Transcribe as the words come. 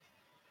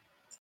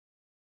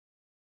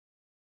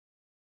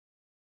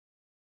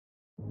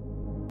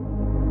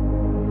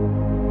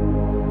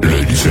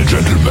Ladies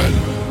and gentlemen,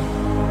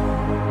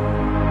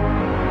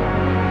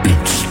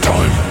 it's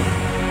time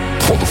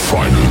for the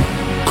final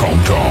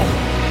countdown.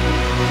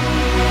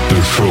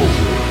 The show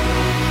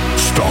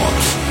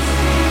starts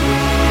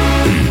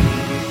in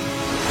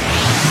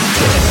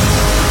 10,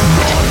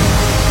 9,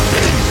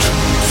 8,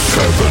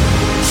 7,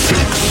 6,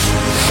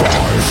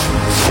 5,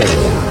 4,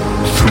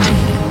 3,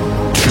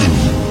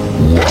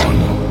 2, 1.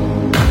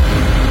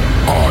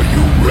 Are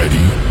you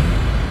ready?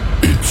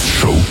 It's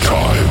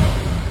showtime.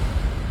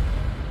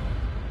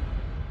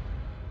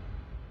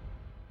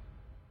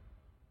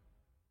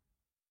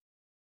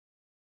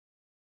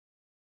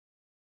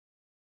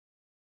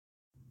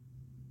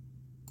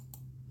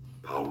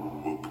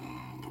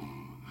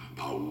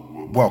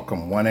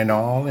 Welcome one and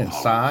all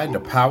inside the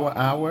Power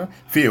Hour,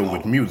 filled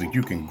with music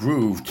you can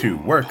groove to,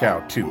 work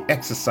out to,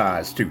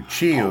 exercise to,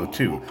 chill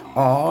to,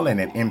 all in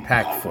an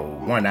impactful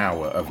 1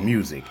 hour of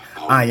music.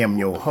 I am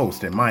your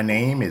host and my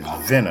name is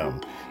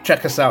Venom.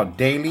 Check us out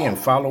daily and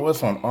follow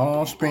us on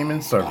all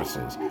streaming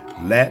services.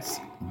 Let's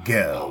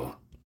go.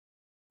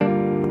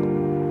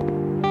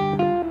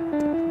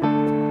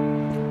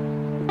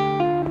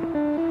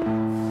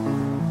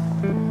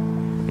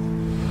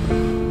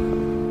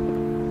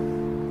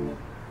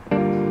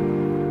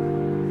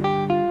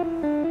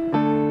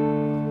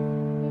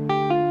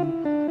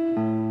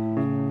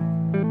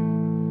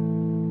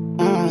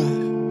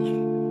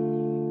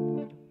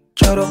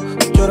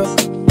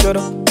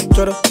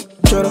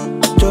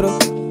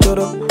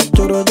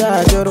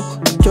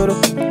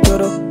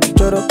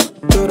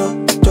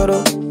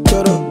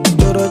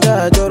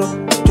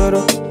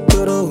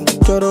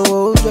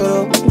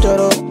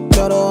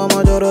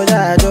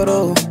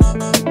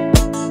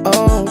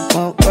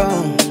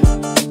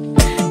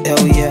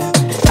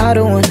 I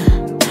don't wanna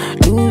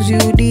lose you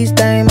this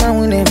time, I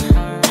win it.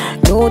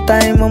 No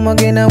time, I'm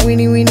gonna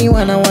winnie,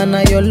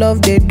 wanna your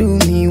love, they do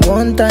me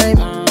one time.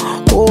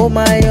 Oh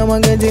my, I'm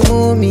gonna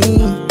move me.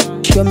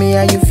 Show me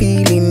how you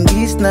feeling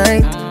this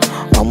night.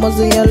 Almost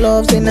say your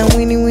love, say now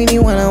winnie,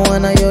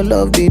 wanna your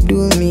love, they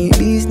do me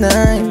this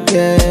night,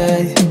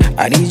 yeah.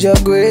 I need your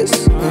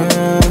grace,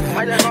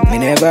 me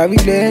never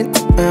relent,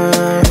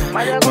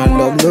 my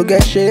love no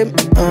get shame,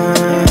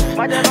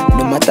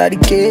 no matter the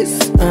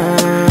case,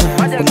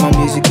 but my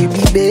music give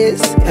me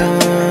bass,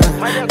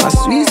 my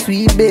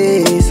sweet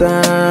bass,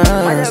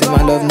 say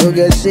my love no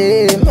get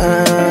shame,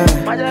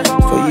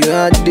 for you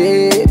all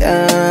day,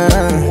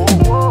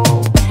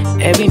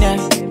 every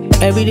night,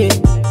 every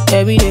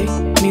day,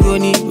 me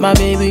gon' need my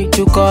baby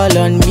to call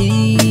on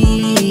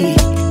me,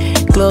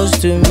 close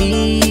to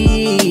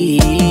me,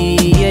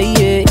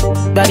 yeah.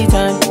 By the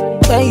time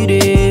when you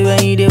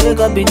dey wake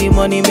up in the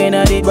morning, man,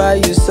 I dey buy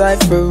you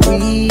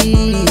cyphery,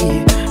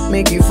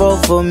 make you fall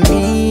for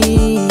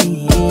me.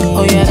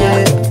 Oh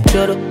yeah,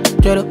 choro,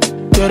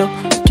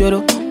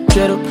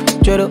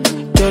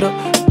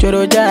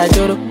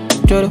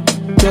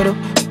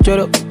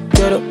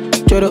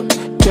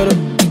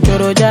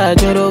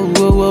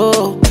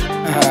 whoa.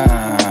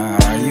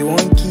 You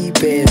won't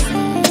keep it.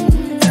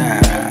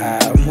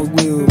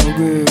 Mugu.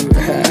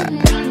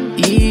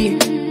 Yeah.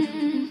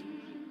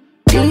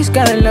 This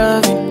kind of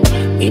love,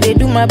 it dey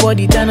do my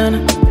body tanana.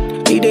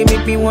 It dey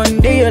make me one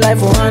day your life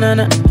for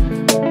hanana.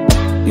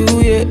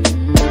 Yeah.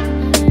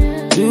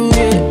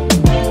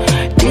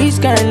 This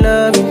kind of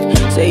love,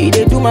 say it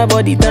dey do my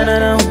body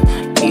tanana.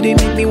 It dey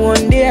make me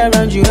one day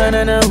around you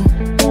hanana.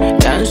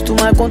 Dance to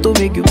my conto,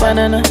 make you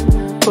banana.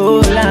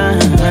 Oh la,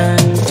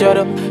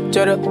 choro,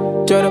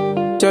 jara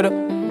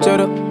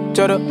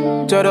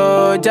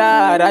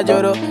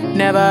choro.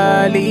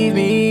 Never leave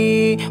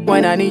me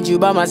when I need you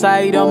by my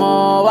side. I'm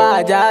all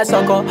waja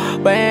soko.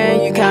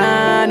 When you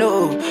can,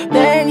 oh,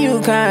 then you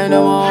can.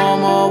 I'm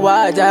all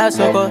waja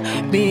soko.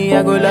 Me,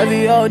 I go love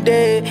you all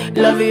day,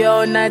 love you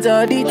all night,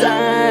 all the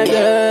time.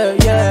 Yeah.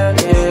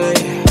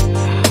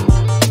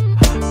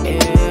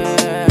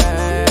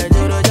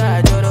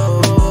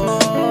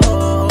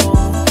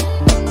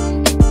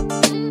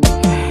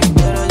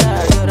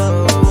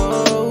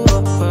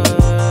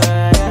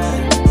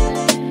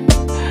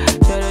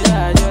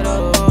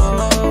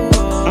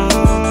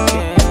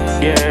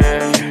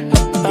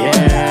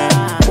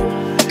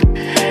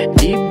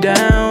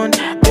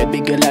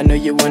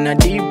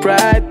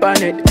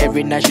 On it.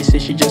 Every night she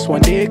says she just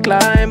want to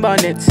climb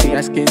on it. See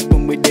her skin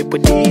spoon with the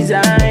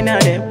design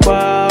on it.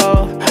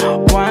 Wow,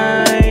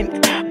 wine.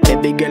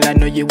 Baby girl, I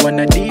know you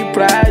wanna deep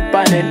ride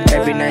on it.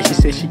 Every night she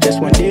says she just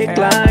want to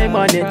climb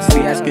on it. See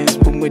her skin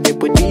spoon with the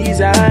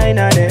design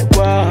on it.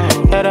 Wow,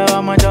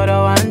 I'm a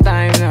joro one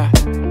time now.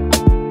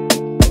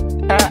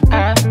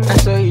 I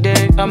saw you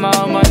there. I'm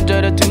a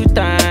joro two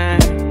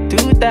times.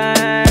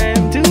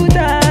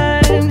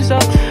 So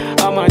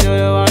I'm a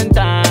joro one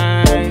time.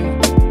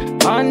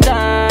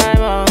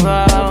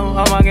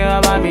 I'ma give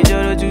her me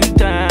joro two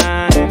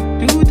times,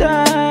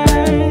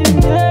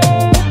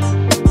 yeah.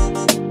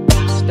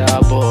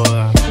 Star boy,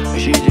 what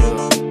she do?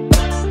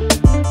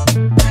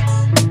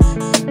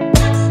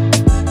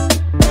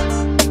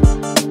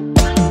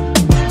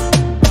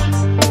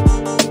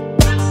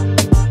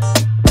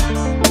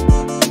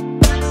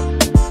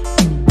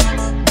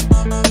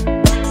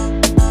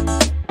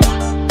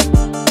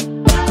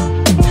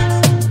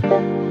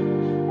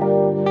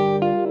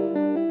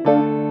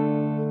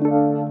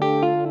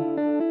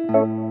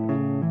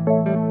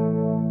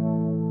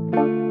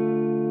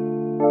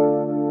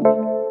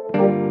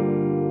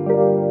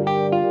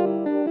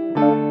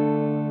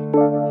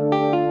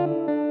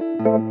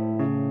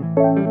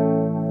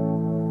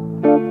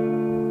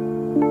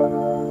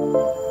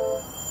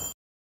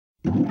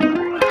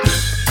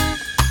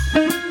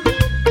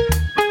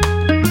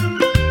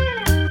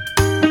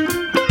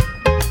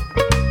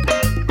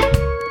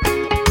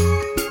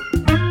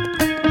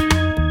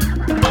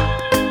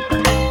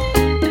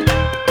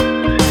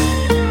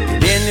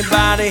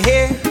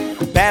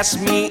 pass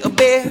me a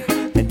beer,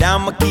 and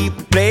I'ma keep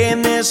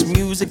playing this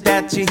music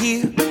that you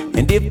hear.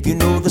 And if you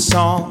know the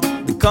song,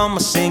 then come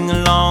and sing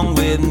along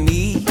with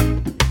me.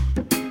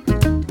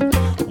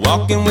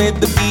 Walking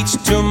with the beach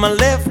to my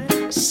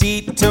left,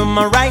 seat to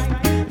my right,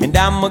 and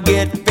I'ma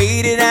get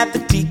faded at the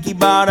tiki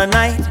bar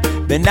tonight.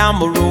 Then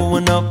I'ma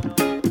rolling up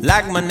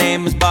like my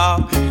name is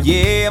Bob.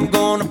 Yeah, I'm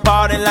gonna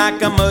party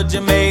like I'm a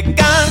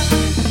Jamaican.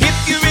 If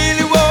you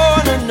really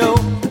wanna know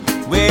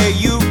where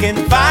you can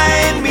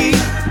find me,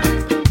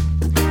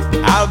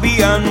 I'll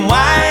be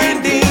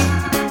unwinding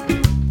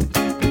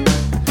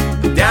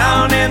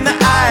down in the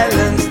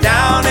islands,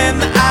 down in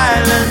the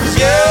islands.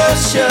 You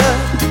should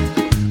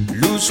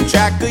lose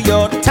track of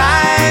your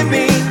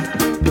timing.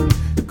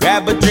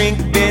 Grab a drink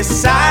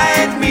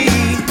beside me.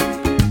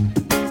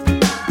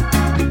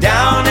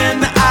 Down in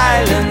the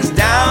islands,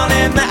 down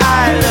in the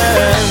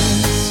islands.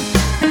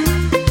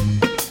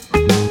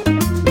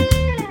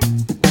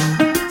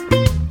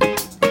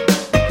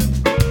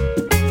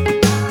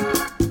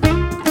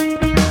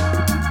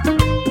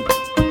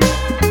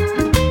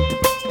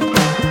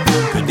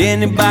 Could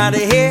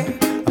anybody here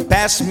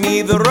pass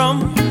me the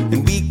rum?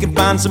 And we can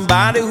find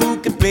somebody who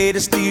can play the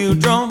steel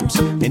drums.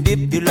 And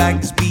if you like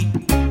this beat,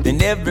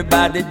 then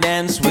everybody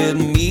dance with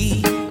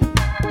me.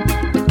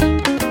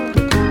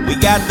 We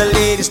got the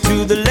ladies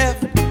to the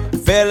left,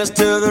 fellas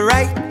to the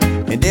right,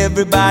 and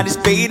everybody's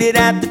faded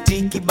at the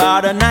tiki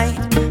bar tonight.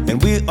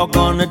 And we are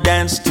gonna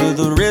dance to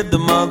the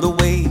rhythm of the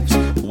waves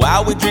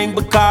while we drink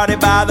Bacardi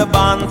by the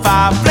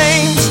bonfire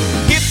flames.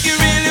 If you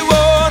really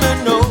wanna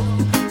know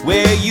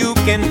where you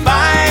can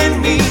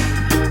find me,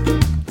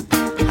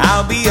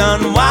 I'll be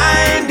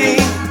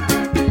unwinding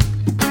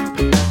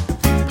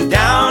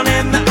down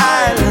in the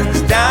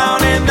islands,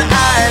 down in the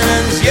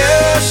islands. You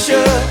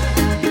should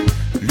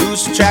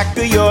lose track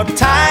of your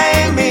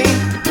timing.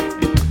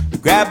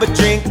 Grab a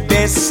drink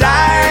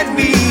beside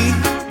me.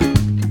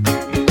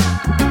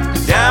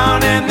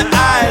 Down in the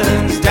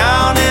islands,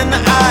 down in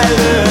the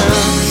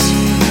islands.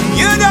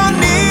 You don't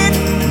need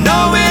no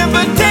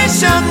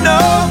invitation,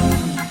 no.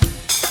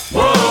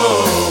 Whoa.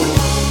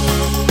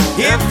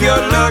 If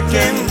you're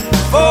looking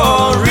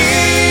for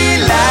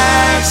relaxation,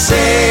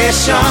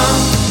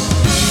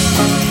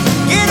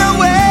 get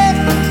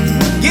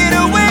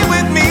away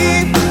with me.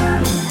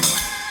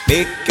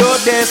 Make your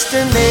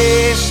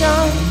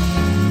destination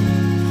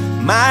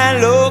my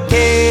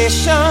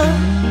location.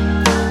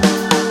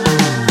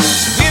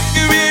 So if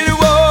you really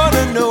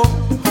wanna know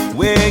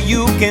where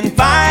you can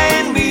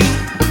find me,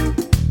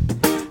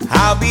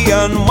 I'll be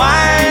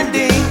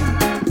unwinding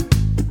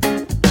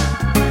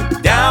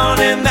down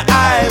in the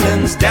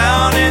islands,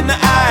 down in the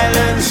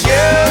islands.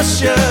 You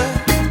should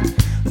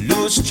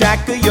lose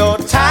track of your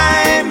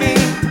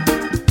timing.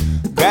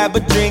 Grab a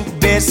drink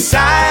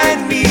beside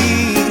me.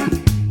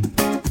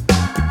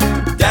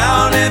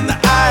 Down in the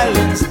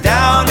islands,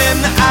 down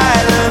in the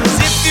islands.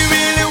 If you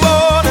really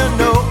wanna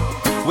know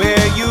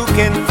where you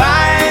can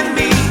find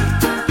me,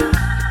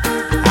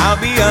 I'll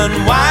be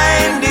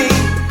unwinding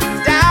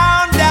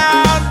down,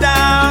 down,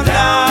 down,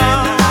 down,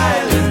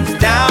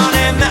 down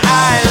in the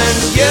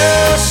islands. You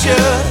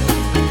should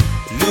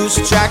lose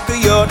track of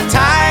your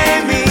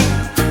timing.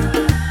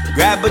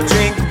 Grab a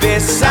drink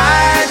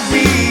beside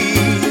me.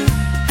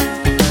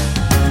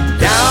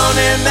 Down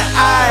in the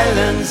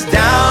islands,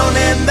 down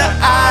in the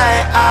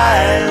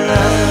islands.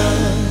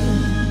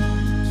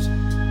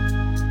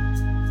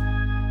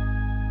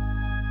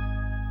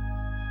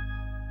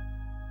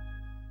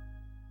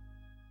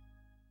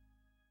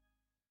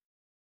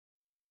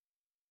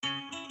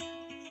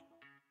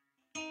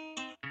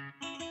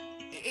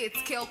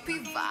 It's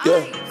Kelpie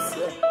Vibes.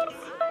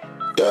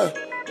 Yeah.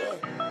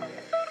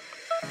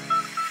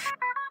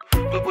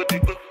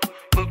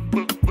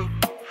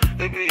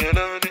 Baby, you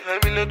know that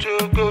I'm in a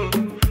choco.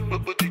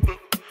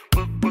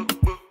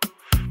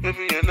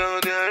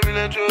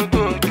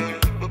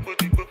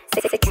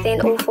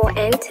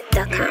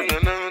 1604ent.com.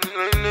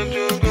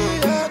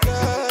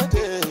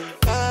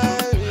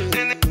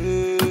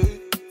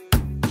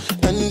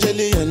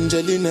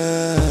 Angelina,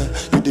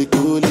 you the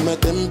cool in my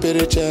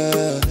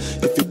temperature.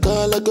 If you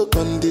call, I go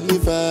come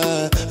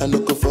deliver. I no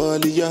go fall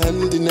in your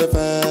hand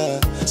never.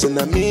 So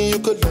now me you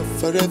could love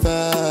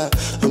forever.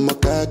 I'm a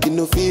cocky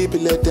no feeble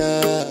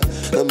letter.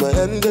 I'm a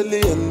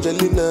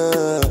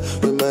Angelina,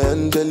 with my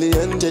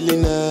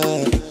Angelina.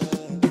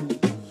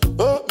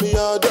 Oh me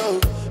all down.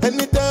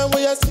 Anytime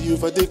when I see you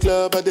for the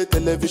club or the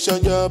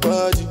television, your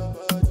body.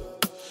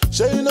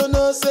 Sure you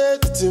know say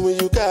the thing when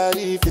you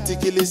carry 50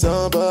 kill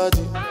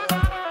somebody.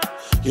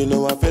 You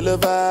know I feel a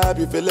vibe,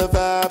 you feel a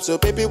vibe, so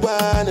baby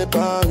whine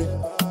about me.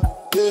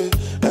 Yeah,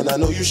 and I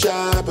know you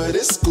shy, but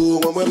it's cool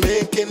when we're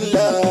making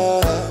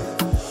love.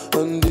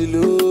 On the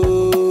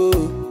low,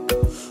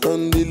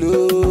 on the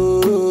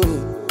low,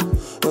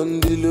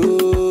 on the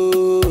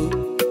low,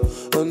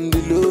 on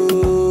the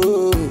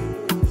low,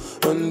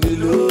 on the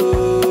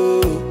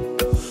low,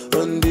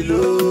 on the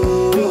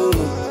low,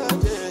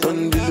 on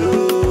the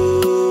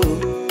low,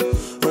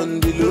 on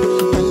the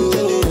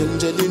low.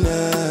 Angelina,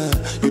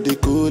 you the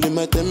cool in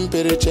my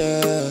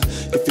temperature.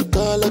 If you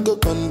call, I go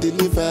come come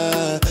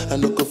deliver. I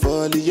no go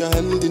fall in your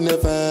hand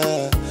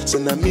never. So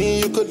now me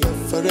you could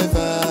love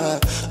forever.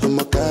 I'm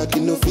a cocky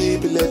no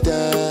feeble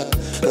letter.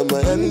 I'm a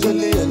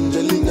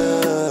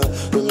Angelina.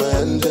 I'm a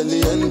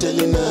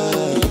Angelina.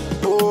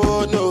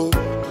 Oh no.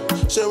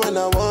 So when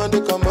I want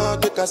to come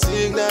out, make a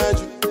signal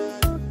you.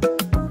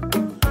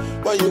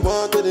 Why you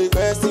want to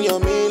question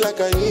on me like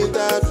I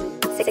interview?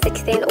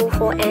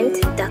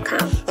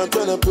 1604end.com. I'm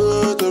tryna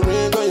put the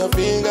ring on your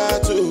finger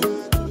too.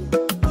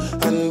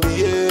 And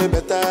be a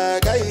better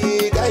guy,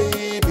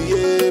 be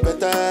a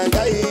better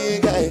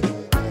guy.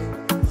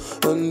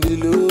 On the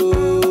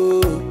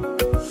low,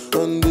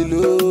 on the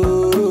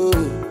low,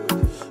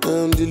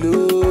 on the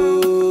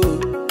low,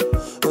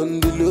 on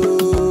the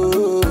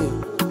low,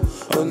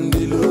 on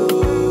the low,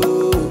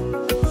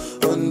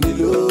 on the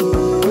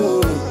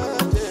low,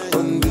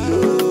 on the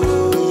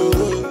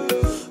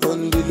low, on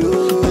the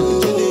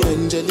low.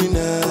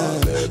 Angelina,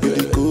 you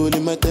the cool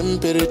in my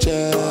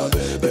temperature.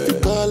 If you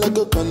call, I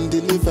go come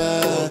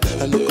deliver.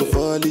 I no go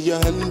fall in your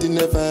hand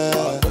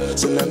never.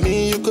 So now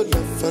me you could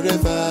love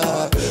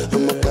forever.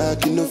 I'm a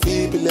cocky no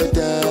feeble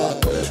letter.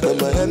 I'm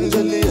a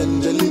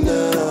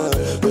Angelina.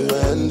 I'm a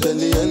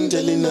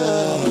Angelina.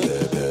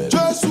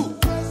 Jesus.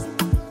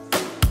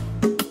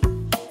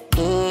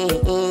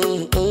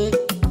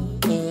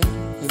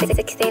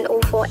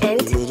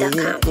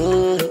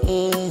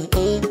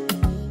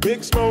 1604end.com.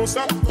 Big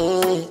Smosa.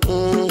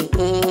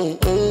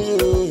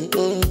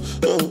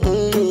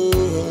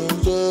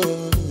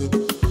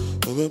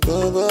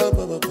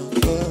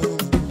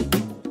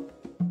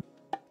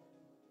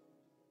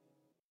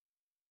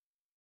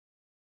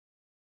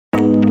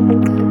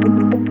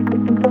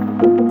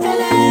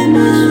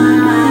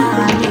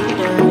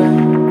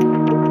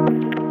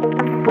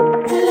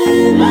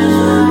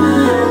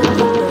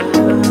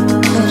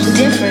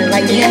 Different,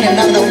 like you're in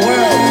another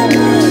world.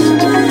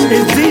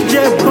 It's DJ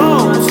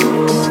Bones.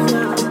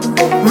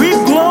 We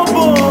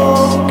global.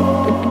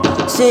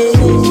 Say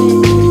you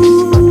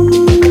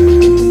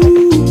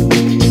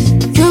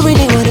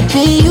really wanna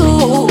be you.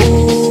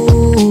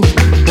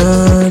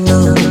 No.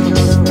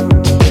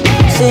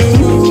 Say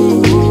you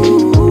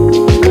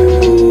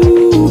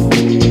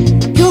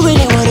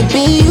really wanna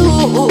be you.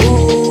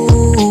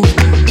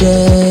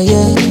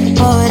 Yeah.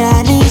 But I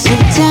need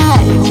some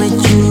time with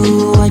you.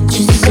 What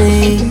you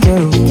say,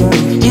 girl?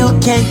 You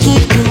can't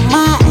keep your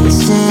mind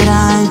set. I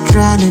ain't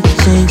tryna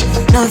change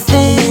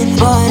nothing,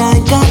 but I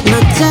got no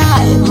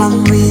time. I'm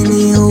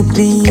really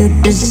hoping you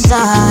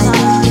decide.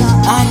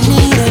 I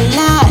need a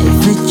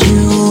life with you.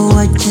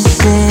 What you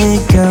say,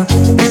 girl?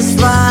 That's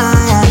why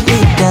I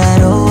need that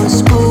old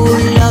school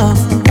love.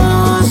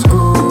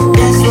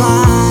 That's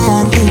why I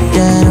need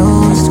that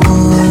old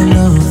school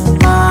love.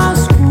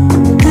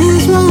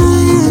 That's why I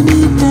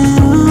need that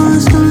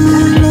old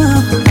school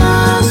love.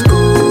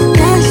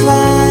 That's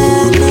why I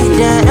need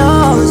that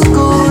old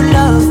school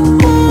love.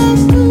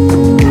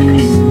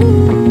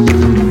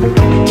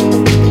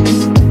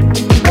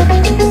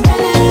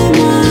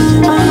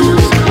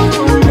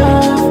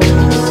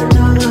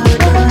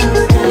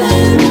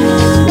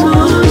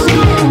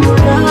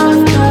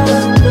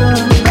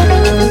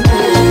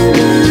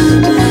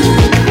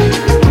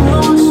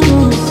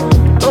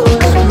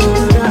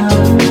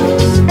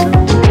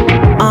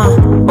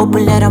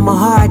 Open letter, my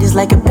heart is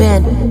like a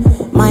pen.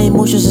 My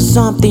emotions are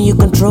something you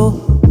control.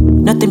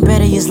 Nothing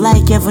better is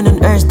like heaven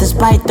on earth.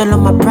 Despite all of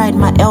my pride,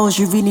 my L's,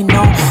 you really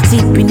know.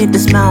 See beneath the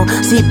smile,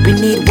 see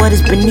beneath what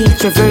is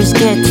beneath. You're very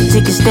scared to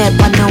take a step,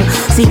 I know.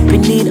 See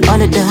beneath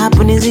all of the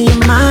happenings in your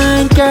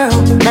mind, girl.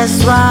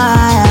 That's why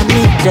I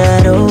need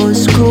that old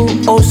school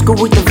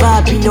with the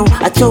vibe, you know.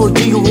 I told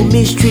you you were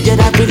mistreated,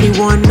 I really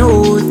want to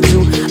know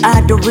too.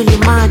 I don't really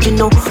mind, you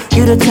know.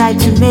 You're the type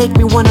to make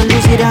me wanna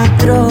lose it and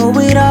throw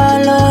it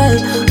all away.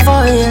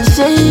 For your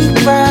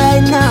sake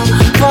right now,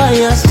 for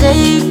your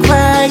sake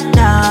right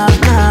now.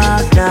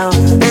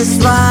 That's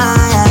why I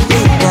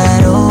need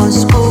that old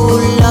school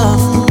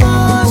love.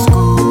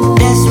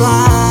 That's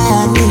why I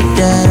need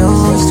that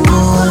old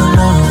school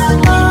love.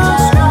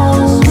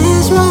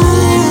 That's why I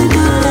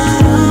need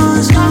that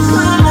old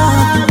school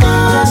love.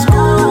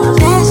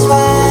 That's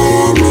why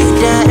I need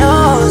that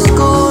old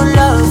school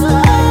love.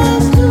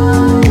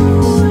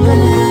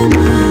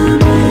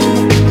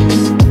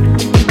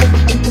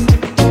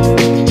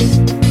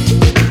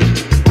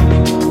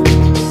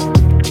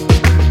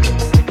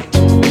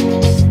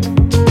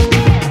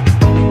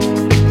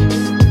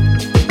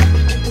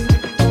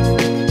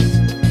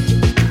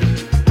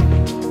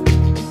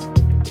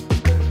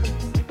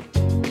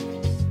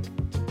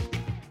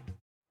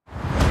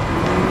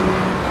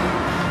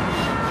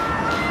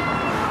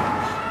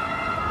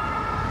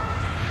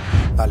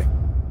 Dale.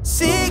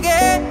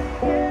 Sigue,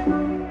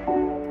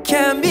 que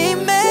a mí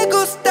me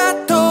gusta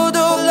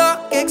todo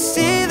lo que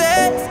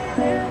exhibes.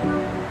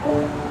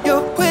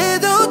 Yo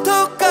puedo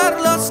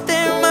tocar los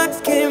temas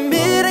que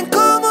miren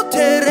cómo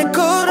te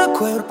recorro el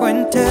cuerpo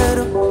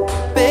entero.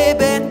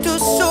 Baby, tú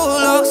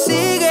solo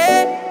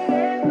sigue,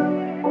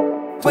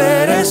 tú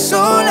eres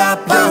sola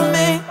pa'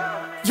 mí.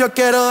 Yo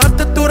quiero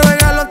darte tu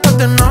regalo antes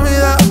de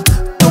Navidad.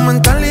 Tu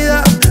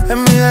mentalidad es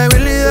mi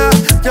debilidad.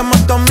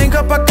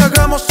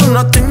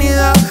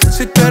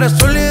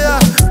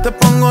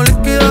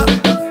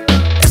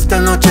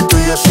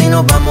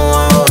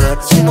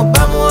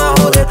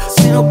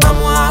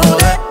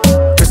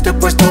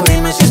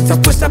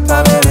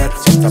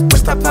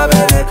 pa'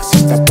 beber, si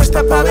estás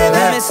puesta pa'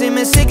 beber. Dime si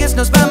me sigues,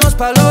 nos vamos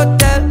pa'l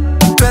hotel.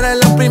 Tú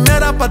eres la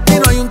primera, pa' ti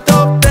no hay un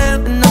top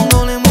 10. And I'm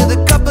rolling with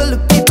a couple of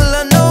people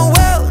I know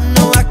well.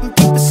 No, I can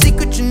keep a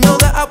secret, you know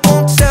that I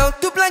won't tell.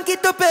 Tu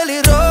blanquito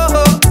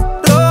pelirrojo,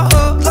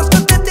 rojo. Los que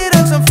te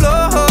tiran son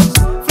flojos,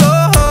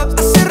 flojos.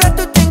 Hace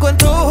rato tengo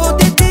antojo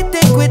de ti,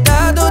 ten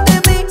cuidado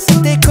de mí si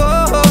te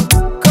cojo,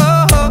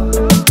 cojo.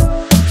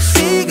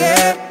 Sigue,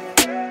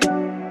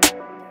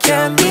 que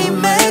a mí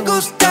me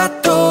gusta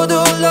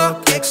todo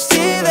lo que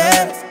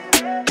exhibes.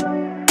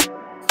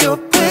 Yo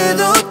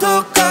puedo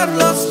tocar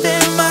los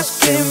demás,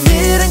 que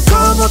miren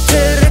cómo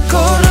te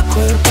recorro el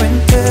cuerpo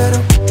entero.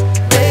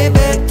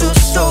 Baby, tú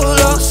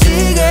solo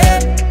sigue,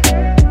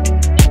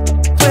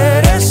 tú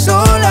eres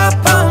sola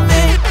pa'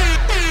 mí.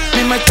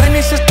 Mis My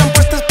Chinese están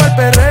puestas pa'l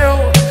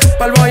perreo,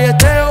 pa'l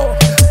bolleteo,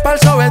 pa'l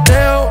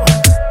sobeteo.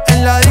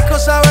 En la disco,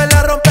 sabes,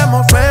 la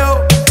rompemos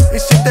feo. Y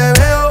si te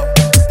veo,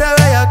 te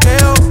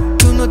bellaqueo.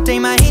 Tú no te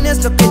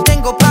imaginas lo que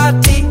tengo pa'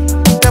 ti.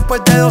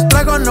 Después de 2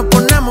 tragos nos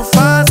ponemos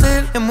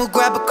fácil. And we'll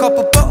grab a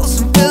couple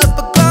bottles and fill up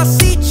a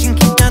glass each, and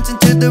keep dancing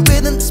to the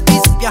rhythm, the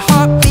speeds of your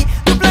heartbeat.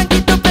 Tu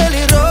blanquito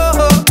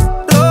pelirrojo,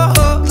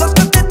 rojo. Los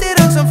que te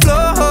tiran son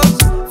flojos,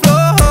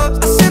 flojos.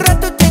 Hace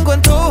rato tengo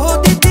antojo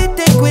de ti,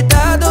 ten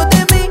cuidado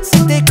de mí si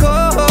te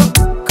cojo,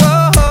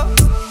 cojo.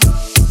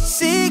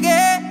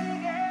 Sigue,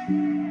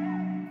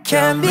 que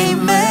a mí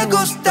me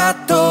gusta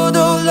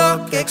todo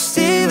lo que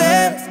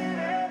exhibes.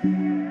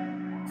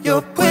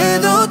 Yo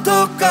puedo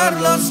tocar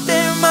los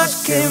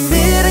demás, que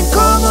miren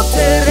cómo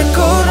te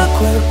recorro el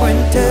cuerpo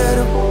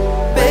entero.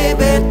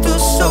 Baby, tú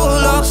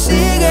solo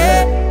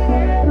sigue,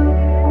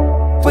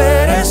 tú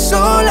eres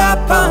sola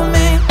pa'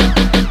 mí.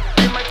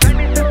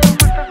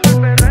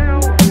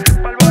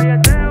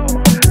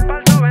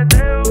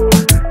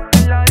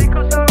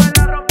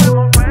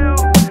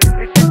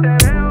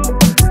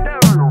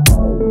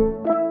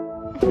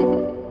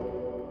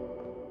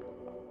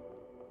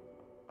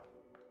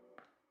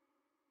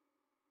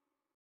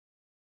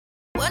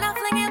 When I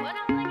fling it,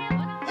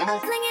 when I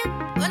fling it,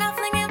 when I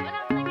fling it,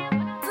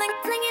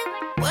 fling it,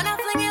 when I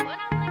fling it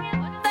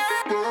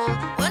back,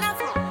 when I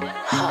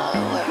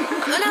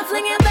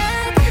fling it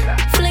back,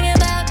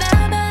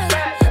 back.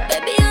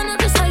 Baby, I know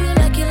just how you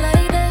like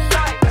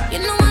that. You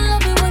know I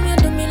love it when you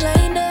do me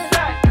like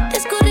that.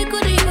 It's goody,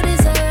 you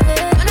deserve it.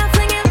 When I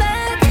fling it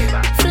back,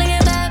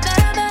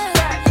 back.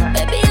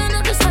 Baby, I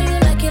know just how you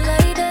like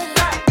that.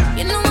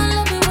 You know I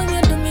love it when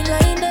you do me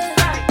like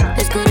that.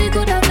 It's goody, I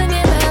fling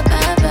it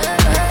back.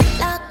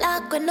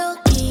 Lock with no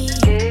key.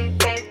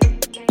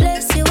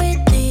 Bless you with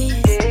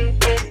this.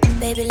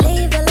 Baby,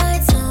 leave the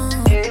lights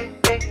on.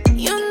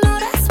 You know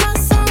that's my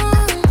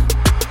song.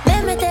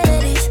 Let me tell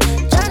you this.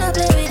 Tryna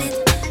play with it.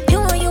 You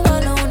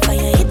alone.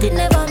 Fire hit it,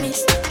 never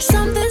miss.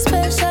 Something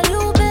special,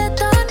 you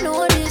better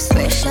know this.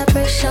 Pressure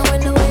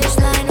when the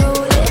waistline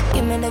roll it.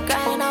 Give me the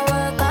grind, I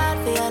work hard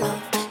for your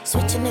love.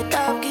 Switching it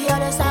up, give you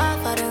the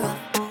soft for the rough.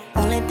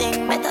 Only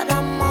thing better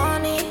than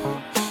money.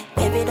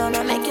 Baby, don't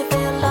I make you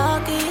feel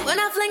lucky. When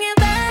I fling it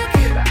back,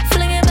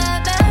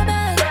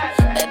 back.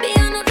 Baby,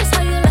 I know just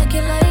how you like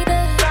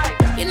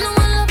that. You know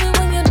I love it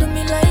when you do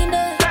me like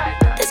that.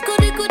 It's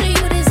goody,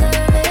 you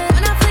deserve it.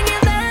 When I fling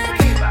it back,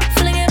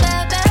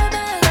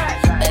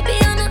 back. Baby,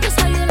 I know just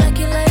how you like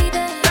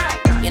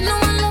that. You know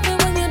I love it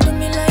when you do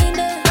me like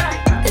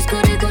that. It's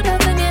goody, I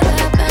fling it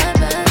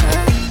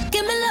back.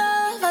 Give me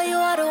love, how you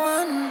are the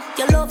one.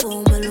 Your love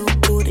will me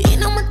look good, you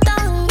know my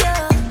tongue,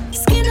 yeah.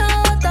 Skin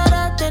out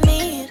that I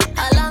need.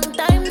 A long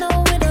time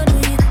now we don't do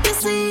it. You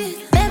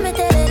see, let me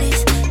tell you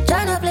this.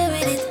 Tryna play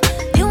with it.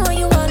 You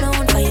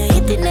alone, fire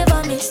hit it,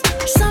 never miss.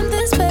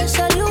 Something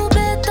special, you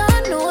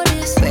better know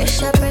this.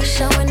 Pressure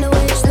when the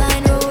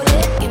waistline roll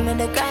it. Give me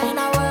the grind,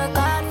 I work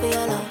hard for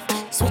your love.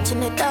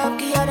 Switching it up,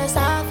 give you the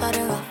soft for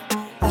the rough.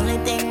 Only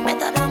thing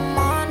better than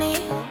money.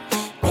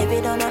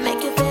 Baby, don't I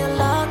make you feel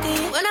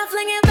lucky. When I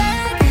fling it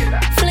back,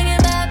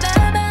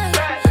 back.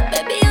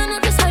 Baby, I know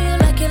just how you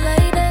like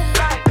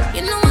that.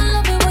 You know I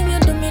love it when you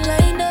do me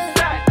like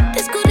that.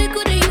 It's goody,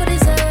 you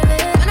deserve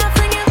it. When I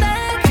fling it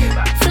back,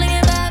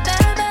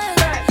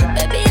 back.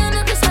 Baby, I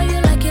know just how you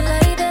like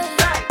that.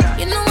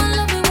 You know I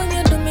love it when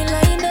you do me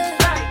like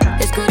that.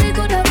 It's goody, I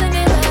fling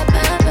it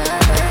back.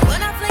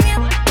 When I fling it,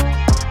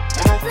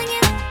 when I fling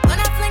it, when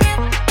I fling it,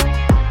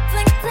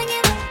 fling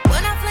it,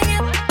 when I fling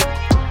it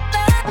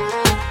back,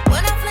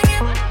 when I fling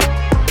it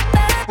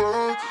back.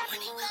 When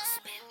he will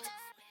spit.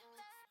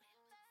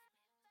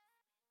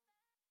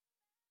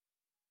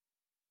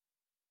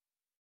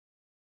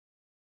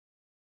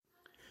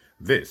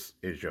 This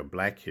is your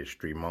Black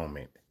History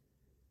Moment,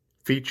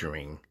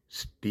 featuring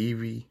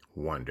Stevie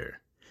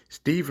Wonder.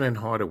 Stephen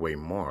Hardaway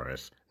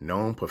Morris,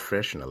 known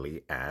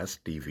professionally as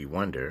Stevie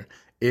Wonder,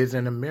 is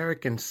an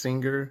American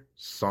singer,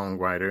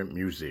 songwriter,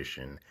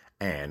 musician,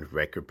 and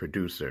record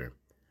producer.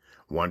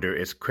 Wonder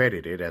is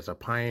credited as a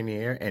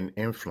pioneer and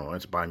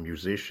influenced by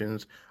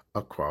musicians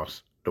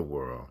across the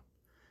world.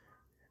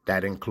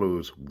 That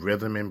includes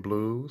rhythm and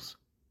blues,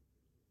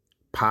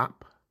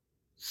 pop,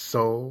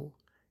 soul,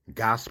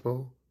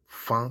 gospel,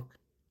 funk,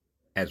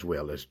 as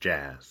well as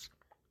jazz.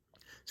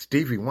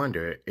 Stevie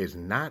Wonder is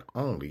not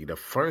only the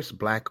first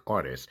black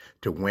artist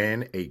to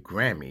win a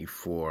Grammy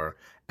for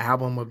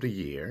Album of the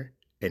Year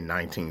in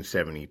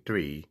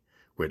 1973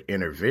 with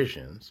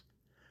Innervisions,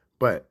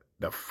 but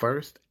the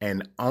first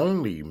and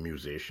only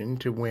musician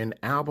to win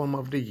Album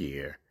of the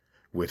Year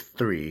with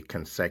 3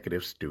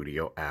 consecutive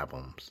studio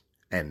albums.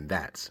 And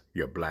that's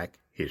your Black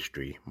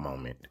History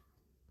Moment.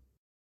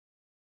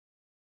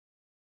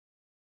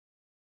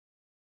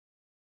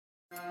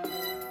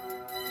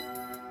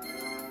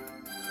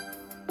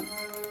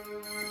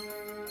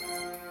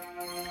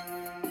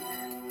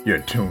 You're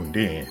tuned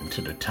in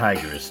to the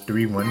Tigress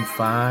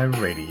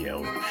 315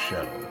 radio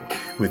show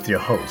with your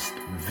host,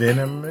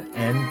 Venom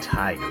and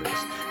Tigress.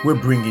 We're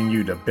bringing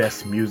you the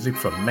best music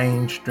from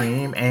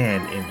mainstream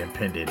and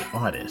independent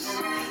artists.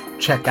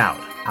 Check out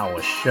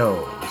our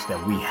shows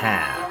that we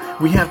have.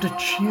 We have the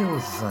Chill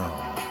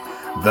Zone,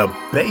 the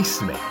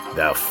Basement,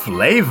 the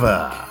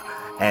Flavor,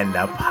 and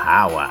the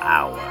Power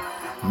Hour.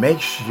 Make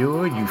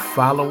sure you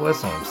follow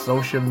us on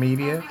social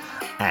media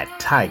at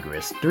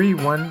Tigress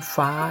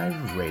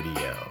 315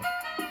 Radio.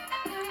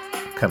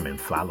 Come and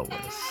follow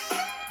us.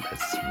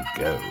 Let's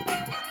go.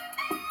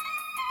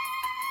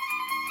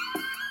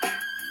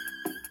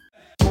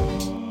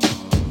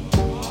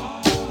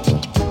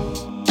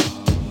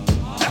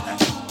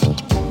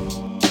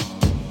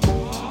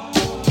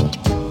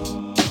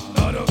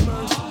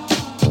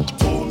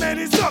 Too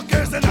many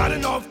suckers and not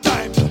enough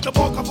time to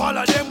poke up all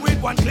of them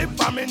with one clip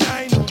from me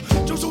 9.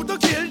 To shoot to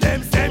kill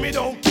them, say me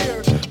don't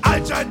care. I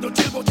tried to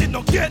chill, but it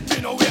no get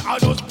me nowhere. I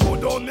just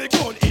put down me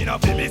gun in a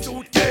me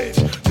suitcase.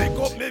 Pick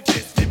up me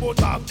fist, the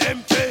both of them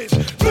face.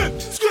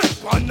 Flip,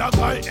 script, on a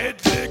guy head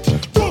lick.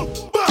 Boom,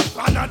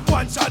 back, and not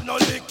one shot, no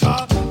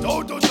liquor.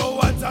 Toe to toe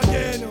once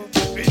again.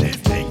 We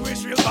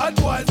distinguish real bad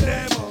boys,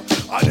 them.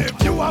 And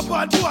if you a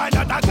bad boy,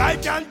 not a guy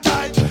can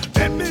tie.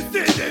 Let me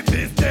see the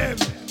fist, them.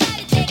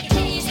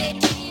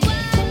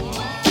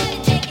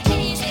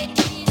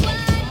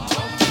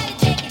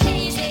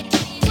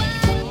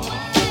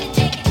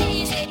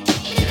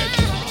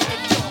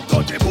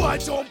 Boy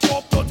jump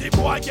up, dirty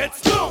boy get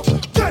stung.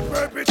 Get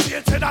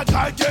perpetrated, a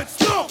guy get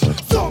stung.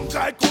 Some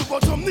guy cool,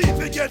 but some need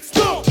to get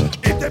stung.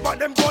 If they bought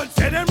them guns,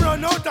 say them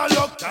run out of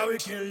luck. Now we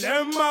kill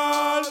them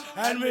all,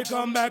 and we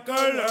come back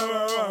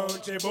alone.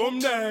 Boom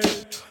day,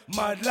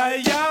 Mad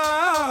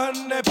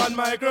Lion, they on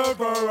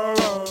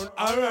microphone.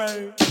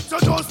 Alright, so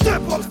just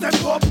step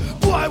up.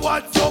 Boy,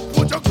 what's up?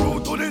 Put your crew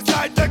to the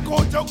side, take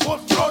out your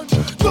coat front.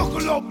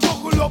 Buckle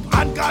up,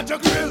 and guard your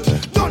grill.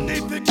 No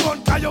need to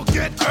gun, cause you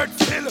get hurt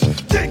still.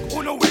 Think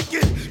who no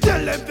wicked,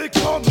 tell them to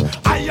come.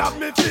 I have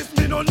me fist,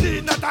 me no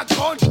need not a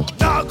gun.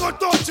 Now go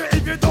touch you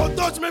if you don't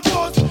touch me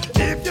boss.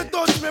 If you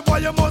touch me boy,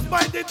 you must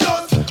bite the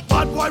dust.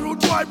 Bad boy, rude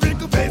boy,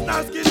 bring a face,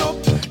 now skin up.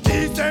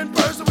 Decent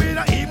person with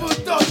an evil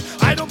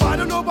touch. I don't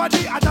bother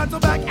nobody, I dance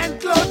back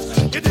and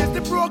clutch. It is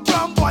the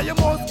program, boy, you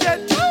must get.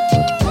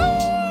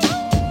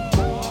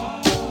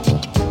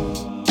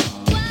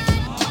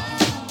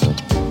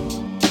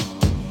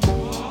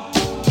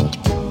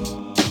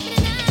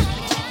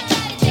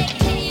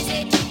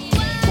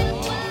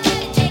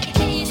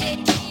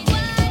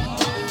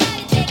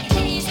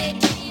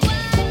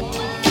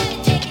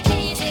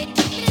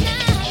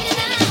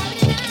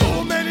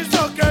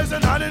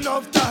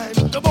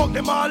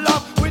 Them all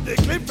up with the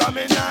clip from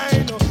me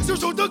 9. So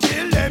shoot to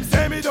kill them,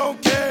 say me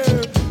don't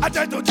care. I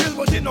try to chill,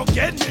 but it don't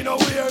get me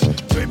nowhere.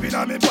 Dripping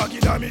on me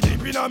pocket, on me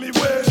dipping on me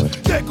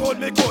waist. Take out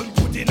me gun,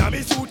 put in on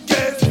me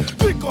suitcase.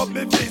 Pick up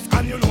me fist,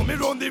 and you know me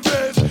run the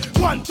race.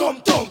 One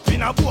thump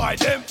in a boy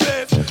them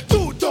face.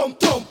 Two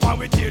thump, and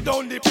we tear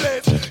down the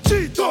place.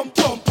 Three thump,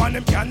 and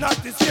them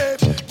cannot escape.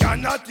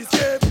 Cannot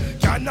escape.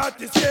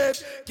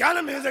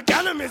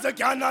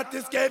 Cannot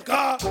escape.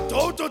 Cause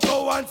toe to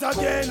toe once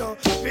again.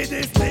 We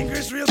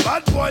distinguish real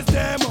bad boys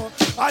them.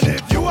 And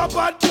if you a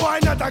bad boy,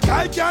 not a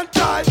guy can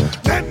tie.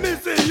 Let me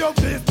see your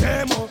face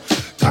them.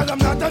 Cause I'm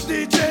not a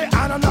DJ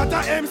and I'm not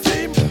a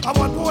MC. I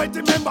want boy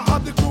to member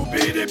of the crew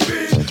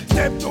BDP.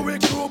 Step to a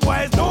crew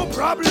boys, no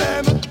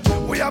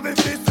problem. We have a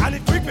fist and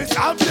it quick me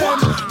solve them.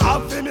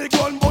 Have me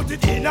gun but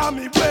it in on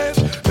me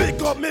waist.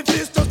 Pick up me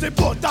fist just the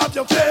butt of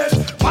your face.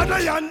 Mother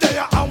and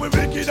there and we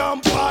wicked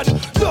and bad.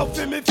 Love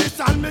for me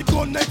fist and me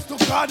gun next to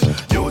God.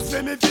 Use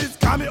for me fist,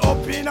 come me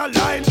up in a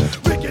line.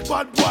 Wicked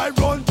bad boy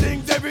run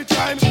things every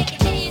time.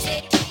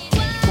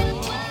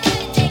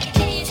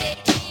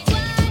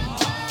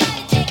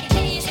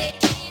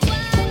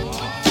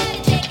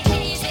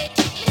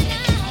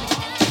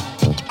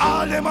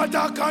 All them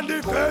attack and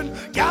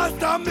defend. Girl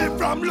stop me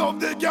from love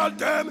the girl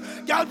them.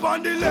 Girl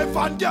on the left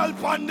and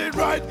girl on the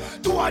right.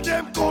 Two of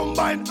them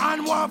combine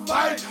and one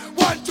fight.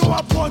 One to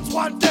a punch,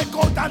 one take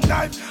out a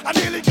knife. And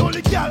nearly kill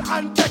the girl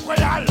and take away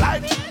her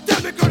life.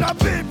 Tell me good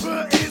people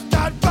is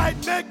that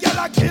right? Make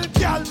girl a kill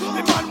girl.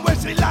 The man where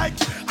she like.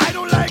 I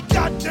don't like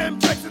that them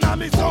flexing on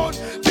me zone.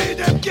 Be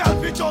them girl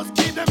we just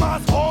keep them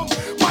ass home.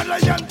 One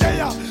lion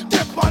there,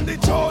 step on the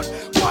throne.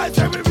 Why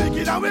say we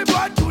wicked and we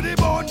bad to the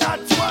bone?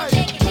 That's why.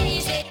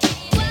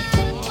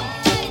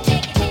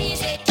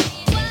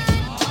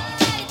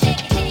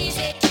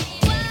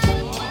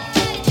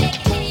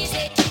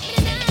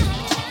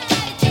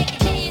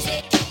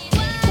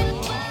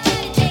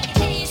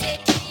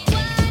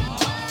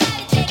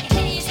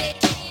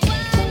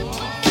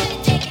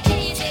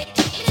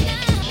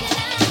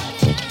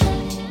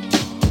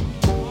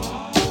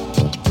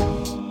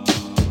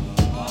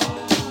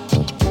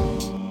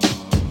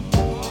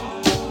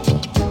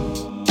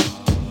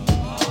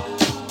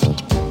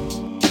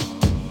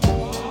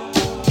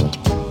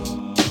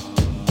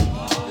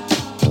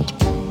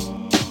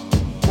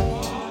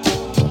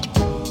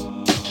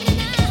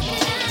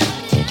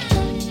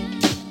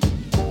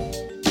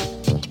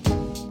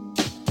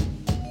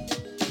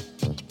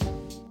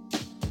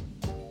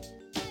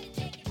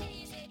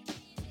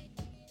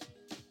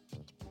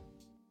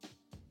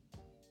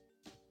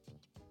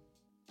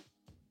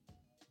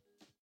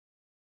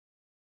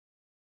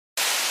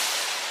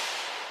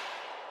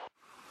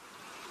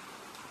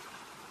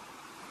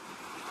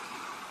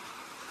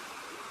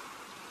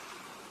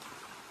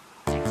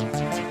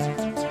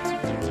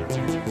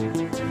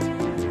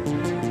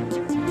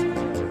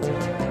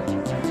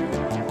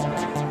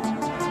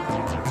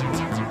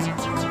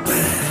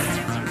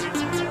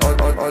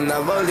 Ona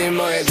voli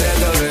moje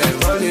dredove,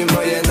 voli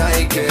moje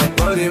Nike,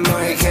 voli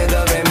moje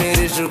headove,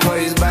 mirišu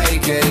koji iz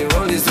bajke. I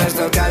voli sve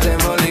što kažem,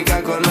 voli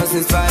kako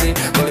nosim stvari,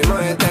 voli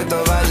moje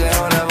tetovaže,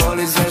 ona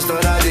voli sve što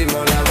radim.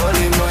 Ona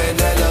voli moje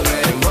dredove,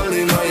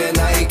 voli moje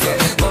Nike,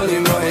 voli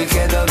moje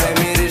headove,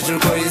 mirišu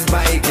koji iz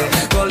bajke.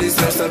 Voli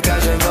sve što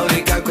kažem, voli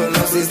kako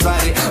nosim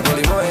stvari,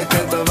 voli moje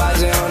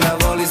tetovaže, ona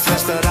voli sve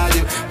što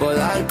radim.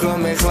 Polako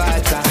me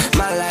hvata,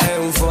 mala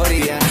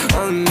euforija,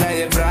 ona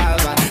je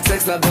prava,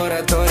 seks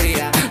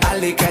laboratorija.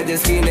 Ali kad je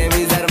skinem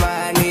iz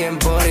Armani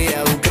Emporija,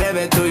 u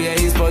krevetu je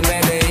ispod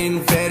mene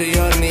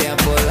inferiornija.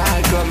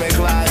 Polako me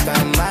hvata,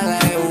 mala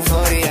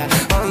euforija,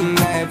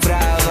 ona je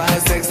prava,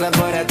 seks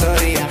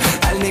laboratorija.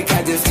 Ali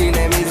kad je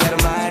skinem iz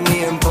Armani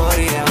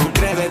Emporija, u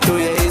krevetu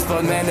je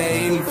ispod mene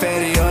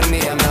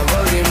inferiornija. Ma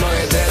voli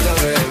moje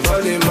dredove,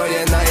 voli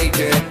moje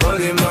Nike,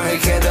 voli moje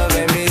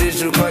headove,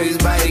 mirišu koji iz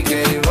bajke.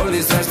 I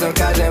voli sve što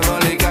kažem,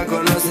 voli kako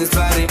nosim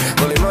stvari,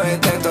 voli moje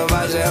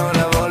tetovaže,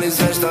 ona voli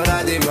sve što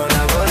radim.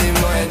 Ona voli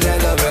moje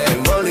dredove,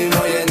 voli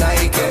moje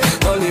Nike,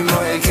 voli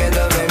moje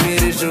headove,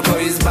 mirišu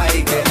koji iz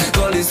bajke.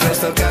 Voli sve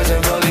što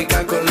kažem, voli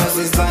kako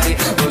nosim stvari,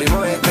 voli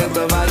moje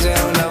tetovaže,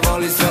 ona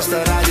voli sve što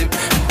radim.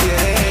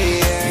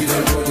 Ide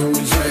kod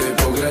uđe,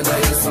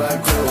 pogledaj je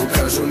svako,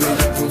 kažu mi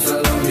da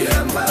pucalo mi je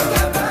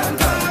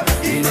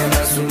i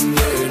nema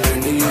sumnje,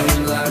 nije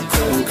im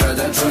lako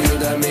kada čuju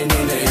da mi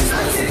ni ne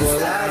izlazi.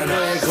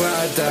 Polako je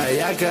hvata,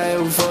 jaka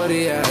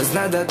euforija,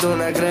 zna da tu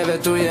na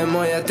krevetu je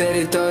moja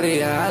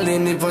teritorija. Ali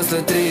ni posle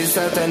 3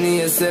 sata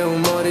nije se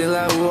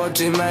umorila, u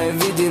očima je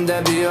vidim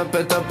da bi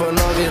opet to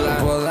ponovila.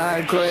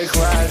 Polako je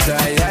hvata,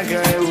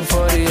 jaka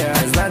euforija,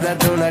 zna da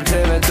tu na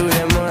krevetu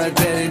je moja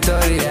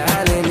teritorija.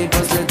 Ali ni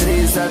posle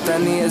 3 sata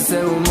nije se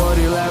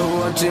umorila,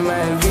 u očima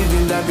je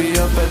vidim da bi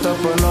opet to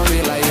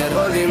ponovila. Jer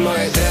voli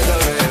moje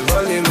dredove,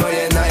 voli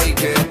moje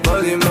Nike,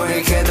 voli moje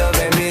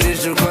headove,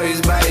 mirišu koji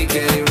iz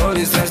bajke. I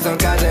voli sve što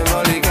kažem,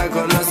 voli kako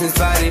nosim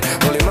stvari,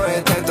 voli moje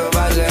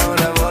tetovaže,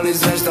 ona voli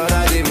sve što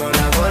radim.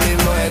 Ona voli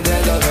moje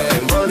dredove,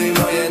 voli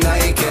moje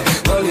Nike,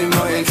 voli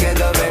moje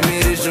headove,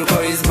 mirišu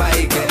koji iz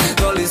bajke.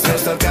 Voli sve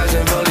što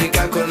kažem, voli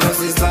kako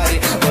nosim stvari,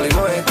 voli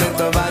moje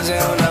tetovaže,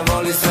 ona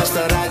voli sve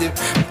što radim.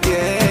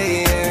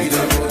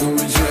 Ide kod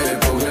uđe,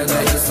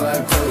 pogledaj je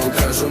svako,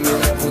 kažu mi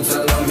da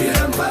pucalo mi je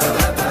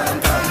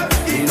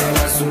i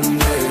nema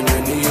sumnje,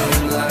 nije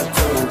im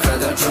lako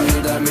kada čuju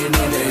da mi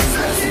ni ne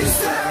izlazi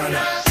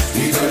strana.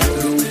 Ide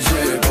kod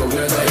uđe,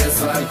 pogledaj je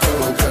svako,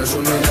 kažu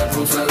mi da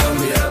pucalo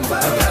mi je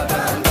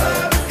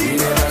i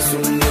nema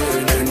sumnje,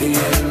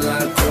 nije im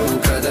lako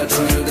kada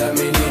čuju da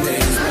mi ni ne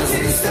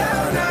izlazi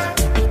strana.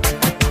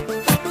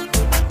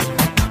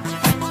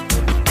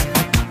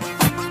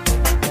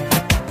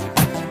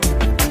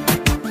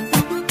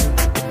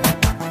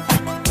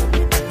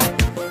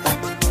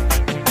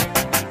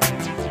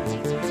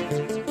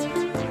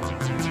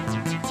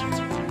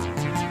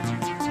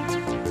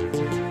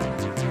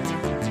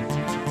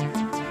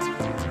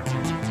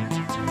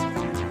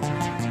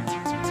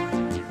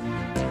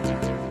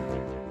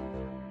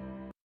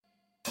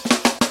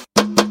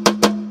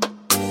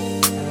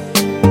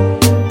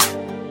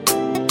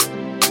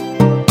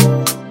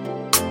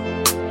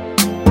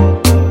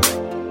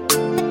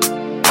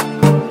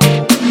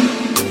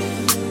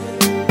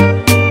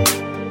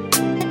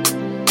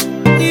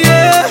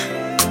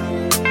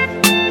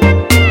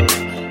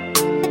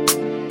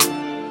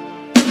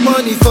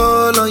 Money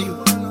fall on you,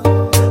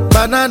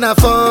 banana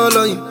fall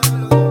on you,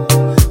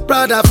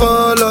 Prada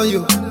fall on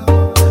you,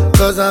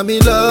 cause I'm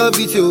in love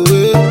with you.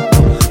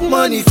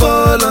 Money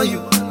fall on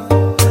you,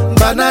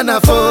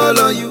 banana fall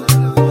on you,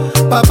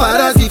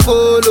 paparazzi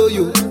follow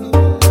you,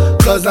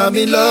 cause I'm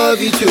in love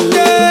with you.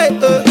 Hey,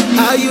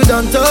 are you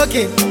done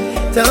talking?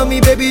 Tell me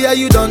baby, are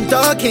you done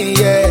talking?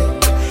 Yeah.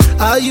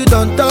 Are you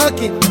done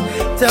talking?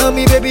 Tell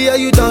me baby, are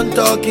you done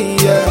talking?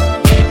 Yeah.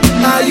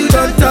 Are you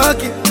done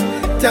talking?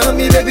 Tell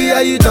me baby,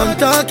 are you done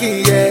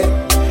talking? Yeah.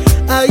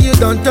 Are you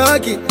done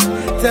talking?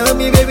 Tell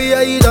me baby,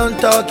 are you done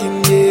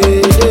talking?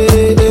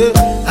 Yeah.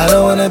 I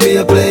don't wanna be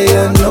a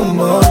player no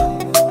more.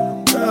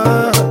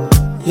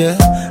 Yeah.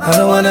 I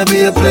don't wanna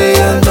be a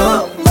player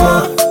no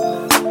more.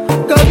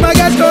 Cause my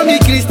guys call me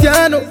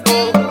Cristiano,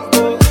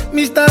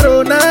 Mr.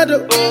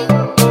 Ronaldo,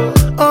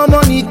 I'm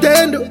on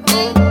Nintendo.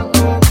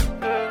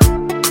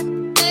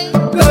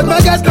 Cause my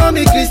guys call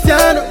me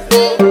Cristiano,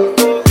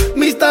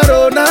 Mr.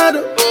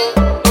 Ronaldo,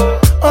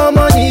 I'm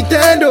on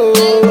Nintendo.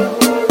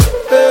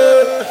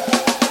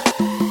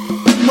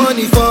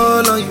 Money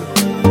fall on you,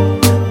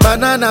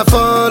 banana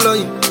fall on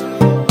you,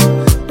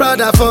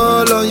 Prada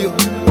fall on you,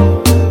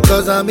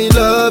 cause I'm in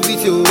love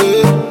with you.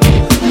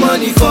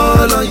 Money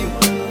fall on you,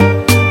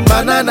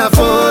 banana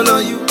fall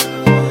on you,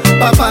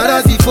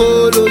 paparazzi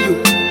follow you,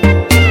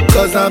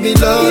 cause I'm in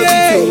love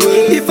with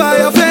you. If I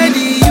offend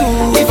you,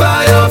 if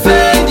I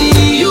offend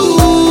you,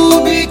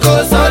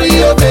 because sorry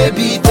oh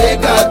baby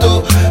take out,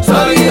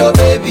 sorry oh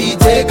baby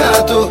take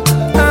out.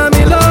 I'm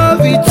in love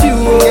with you,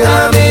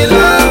 I'm in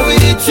love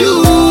with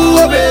you,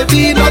 oh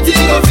baby.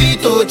 Nothing of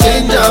it to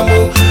change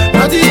amo,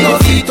 nothing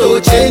of it to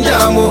change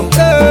amo.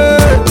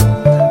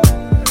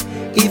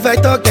 If I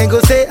talk then go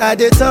say I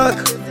dey talk.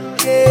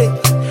 Yeah.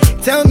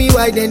 Tell me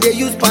why then they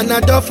use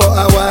Panadol for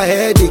our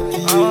headache.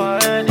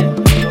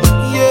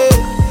 Yeah.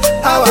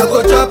 How I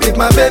go chop if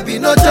my baby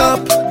no chop?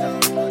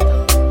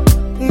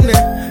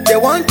 They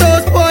want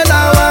to spoil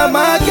our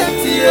market.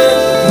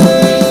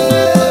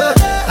 Yeah.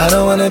 I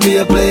don't wanna be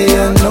a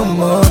player no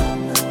more.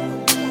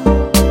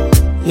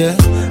 Yeah.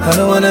 I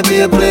don't wanna be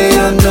a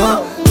player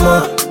no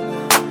more.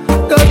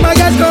 Cause my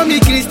guys call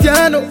me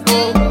Cristiano,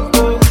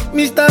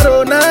 Mr.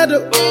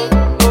 Ronaldo,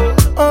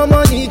 I'm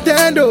on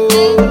Nintendo.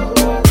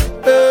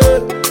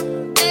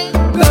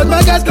 Cause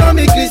my guys call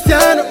me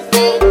Cristiano,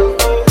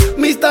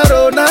 Mr.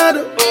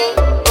 Ronaldo,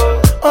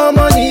 I'm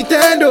on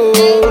Nintendo.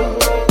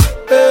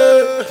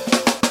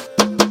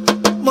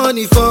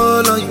 Money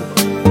fall on you,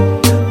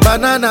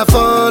 banana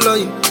fall on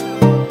you,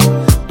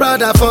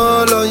 Prada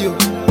fall on you.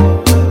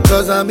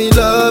 Cause I'm in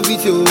love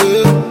with you.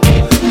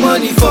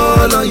 Money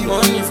fall on you,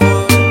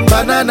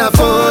 banana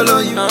fall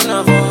on you,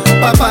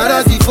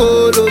 paparazzi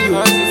follow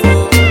you.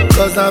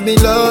 Cause I'm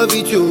in love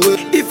with you.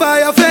 If I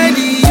offend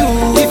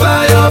you,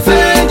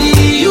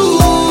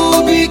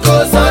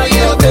 because sorry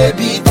your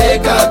baby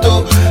take out,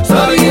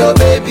 sorry your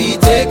baby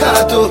take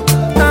out.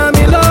 I'm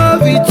in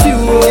love with you,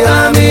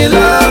 I'm in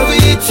love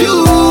with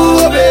you,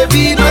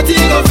 baby.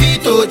 Nothing of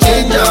it to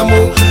change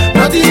amo,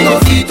 nothing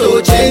of it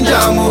to change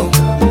amo.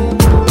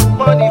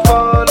 Money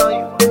fall on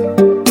you,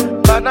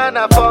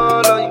 banana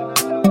fall on you,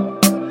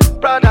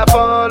 Prada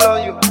fall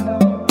on you.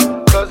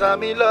 Cause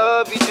I'm in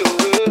love with you.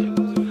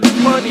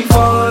 Money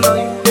fall on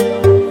you,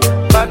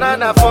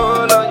 banana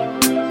fall on you,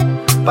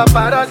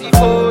 paparazzi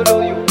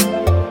follow you.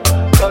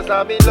 Cause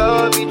I'm in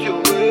love with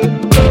you.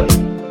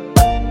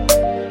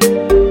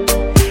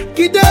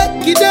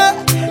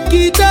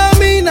 Kida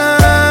mina.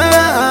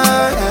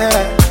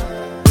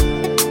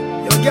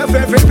 Your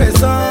girlfriend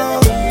person.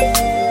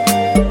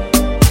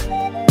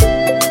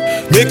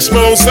 Mix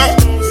mouse up.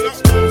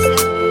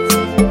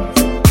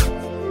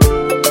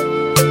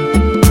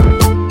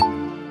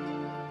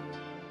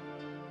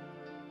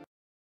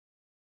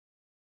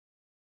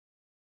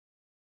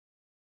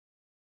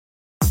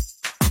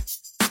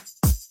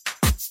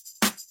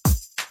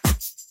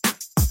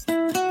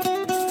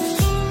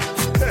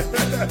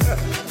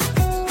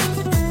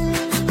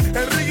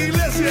 Enrique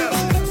Iglesias.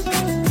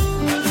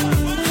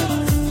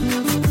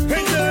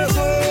 Gente de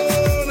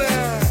zona.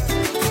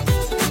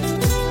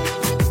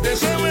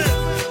 Decime.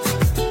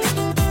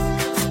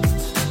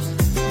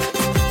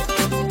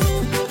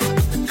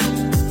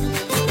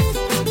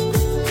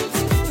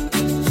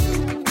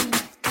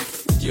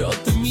 Yo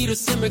te miro y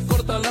se me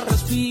corta la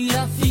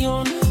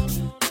respiración.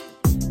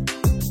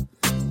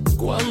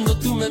 Cuando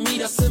tú me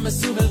miras se me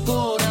sube el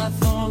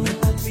corazón. Me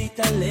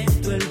palpita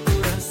lento el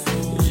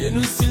corazón. Y en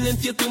un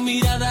silencio tu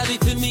mirada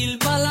dice mil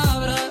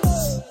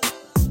palabras.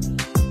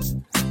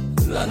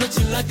 La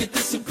noche en la que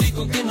te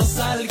suplico que no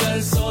salga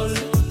el sol.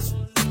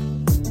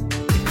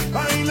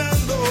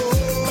 Bailando,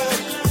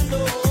 bailando,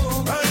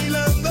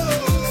 bailando,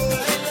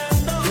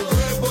 bailando. Tu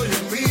cuerpo y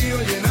el mío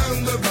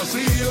llenando el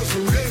vacío,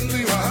 subiendo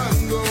y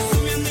bajando,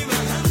 subiendo y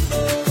bajando.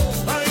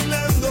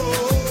 Bailando,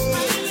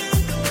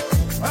 bailando,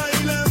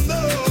 bailando,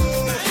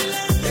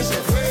 bailando. Ese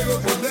fuego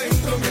por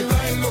dentro me va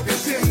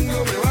enloqueciendo,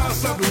 me va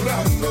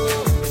saturando.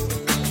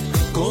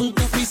 Con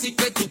tu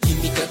física y tu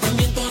química,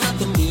 también tu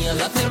anatomía,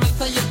 la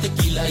cerveza y el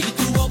tequila y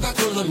tu boca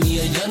con la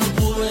mía. Ya no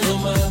puedo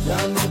más,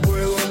 ya no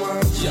puedo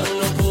más, ya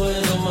no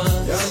puedo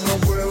más, ya no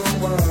puedo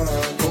más.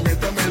 Con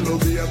esta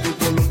melodía, tu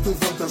color, tu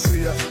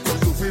fantasía, con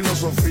tu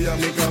filosofía,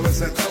 mi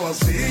cabeza está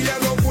vacía. Ya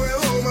no puedo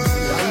más,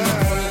 ya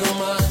no puedo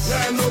más,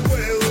 ya no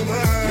puedo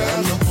más, ya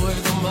no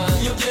puedo más.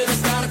 Yo quiero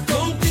estar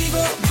contigo,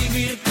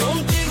 vivir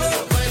contigo,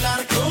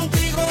 bailar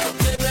contigo,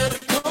 tener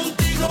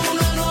contigo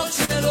una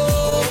noche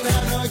loca,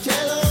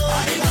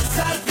 ahí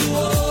pasar tu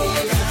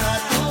boca.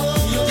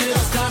 Yo quiero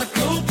estar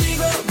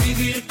contigo,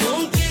 vivir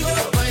contigo,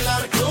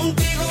 bailar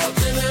contigo,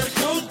 tener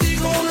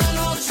contigo una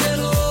noche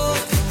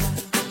loca,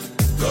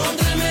 con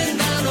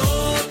tremenda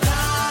nota.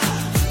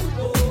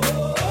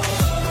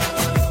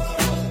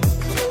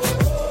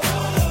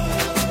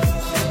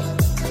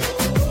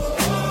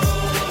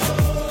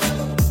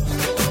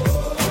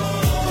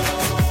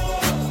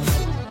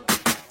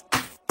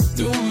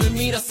 Tú me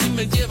miras y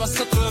me llevas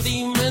a otra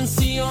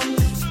dimensión.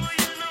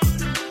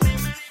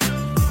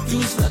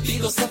 Tus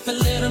latidos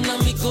aceleran a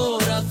mi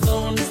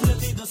corazón. Tus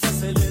latidos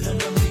aceleran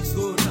a mi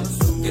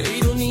corazón. Qué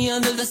ironía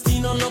del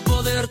destino no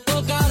poder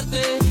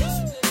tocarte,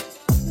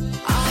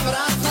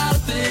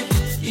 abrazarte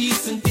y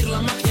sentir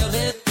la magia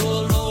de tu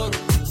olor.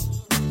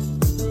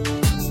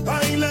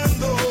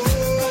 bailando,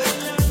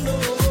 bailando,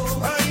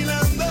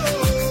 bailando,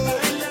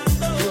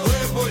 bailando. Tu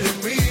cuerpo y el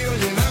mío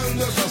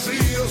llenando el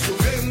vacío,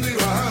 subiendo y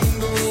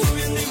bajando,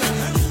 subiendo y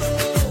bajando.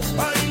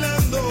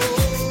 Bailando,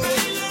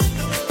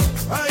 bailando,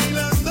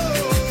 bailando, bailando.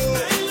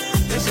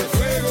 Ese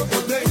fuego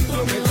por dentro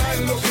me va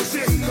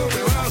enloqueciendo,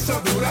 me va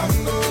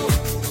saturando.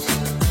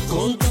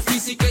 Con tu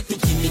física y tu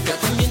química,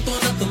 también tu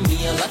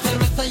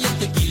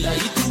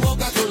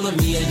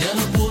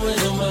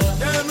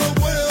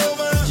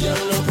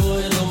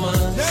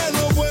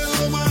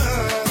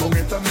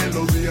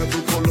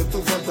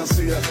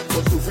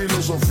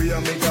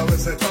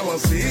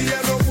sí, ya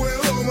no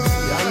puedo más.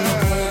 Ya no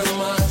puedo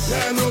más.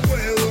 Ya no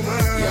puedo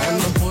más. Ya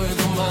no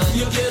puedo más.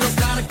 Yo quiero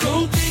estar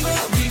contigo,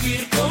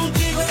 vivir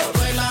contigo,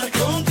 bailar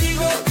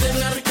contigo,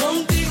 tener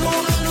contigo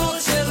una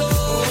noche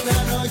loca.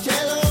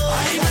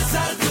 Ay,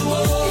 besar tu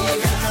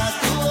boca.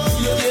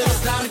 Yo quiero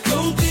estar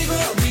contigo,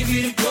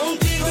 vivir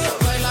contigo,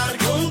 bailar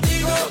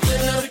contigo,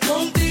 tener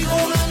contigo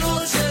una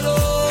noche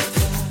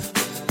loca.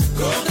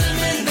 Con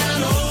tremenda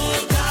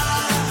nota.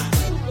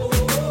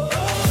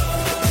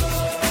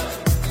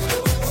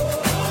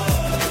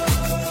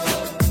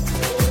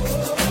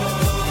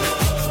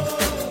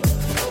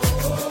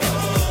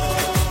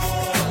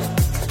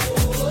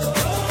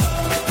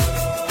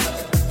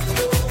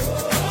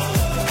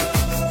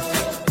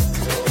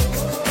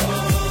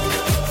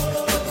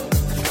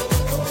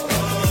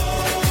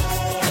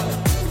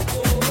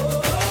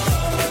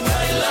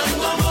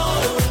 Bailando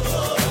amor,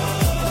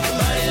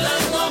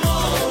 bailando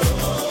amor,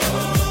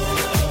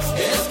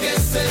 es que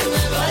se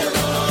me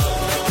bailó.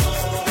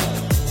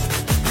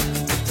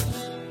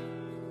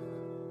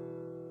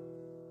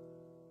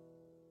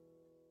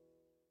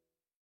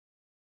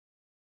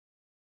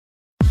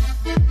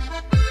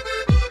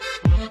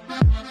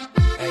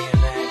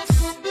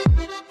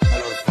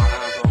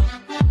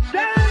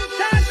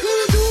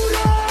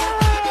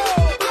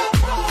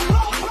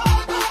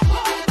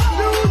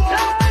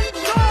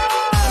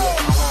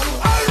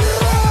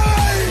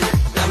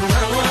 La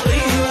mano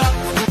arriba,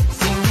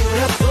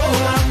 cintura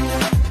sola,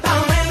 da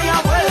media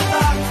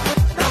vuelta,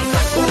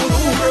 danza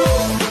cururo,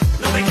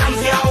 no te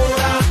canses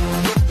ahora,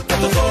 que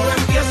esto solo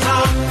empieza,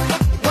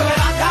 mueve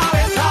la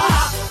cabeza,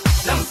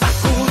 danza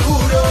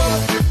cururo,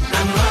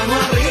 la mano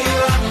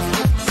arriba,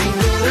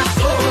 cintura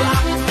sola,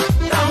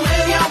 da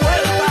media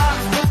vuelta,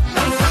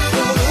 danza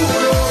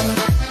cururo,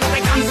 no te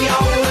canses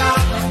ahora,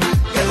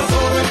 que esto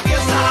solo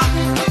empieza,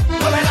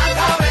 mueve la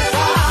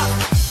cabeza,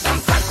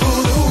 danza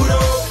cururo.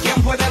 ¿Quién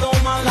puede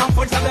domar la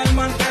fuerza del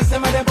mar que se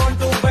mete por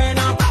tu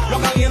vena? Lo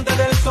caliente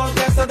del sol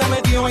que se te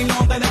metió y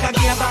no te deja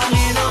quieta,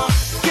 nena.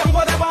 ¿Quién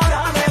puede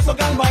parar eso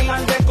que al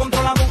bailar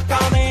descontrola tus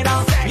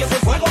caderas? Y ese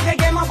fuego que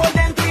quema por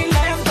dentro y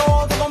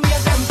lento te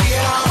convierte en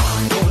piedra.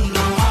 Con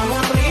la mano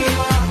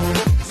arriba,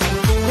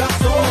 cintura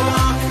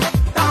sola,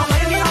 da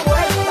media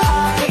vuelta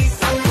y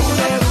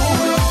sacude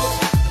duro.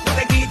 No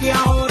te quites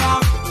ahora,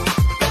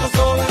 que esto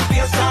solo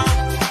empieza.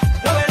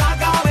 Mueve la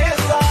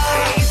cabeza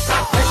y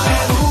sacude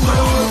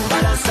duro.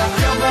 Para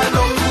sacar una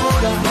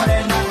locura,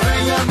 morena,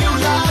 bella a mi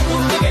lado.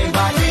 Ninguém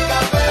vai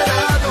ficar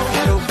parado.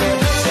 Quero ver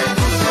você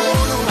no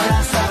sono. Para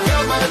sacar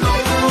uma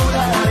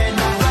loucura,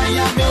 morena,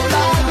 bella a mi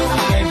lado.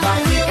 Ninguém vai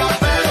ficar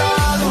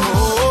parado.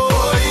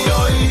 Oi,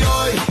 oi,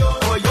 oi,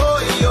 oi,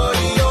 oi,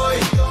 oi, oi.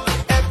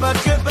 É pra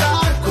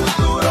quebrar com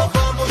duro,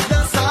 vamos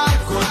dançar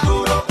com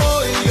duro.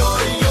 Oi,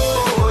 oi,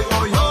 oi,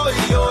 oi, oi,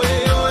 oi,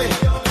 oi.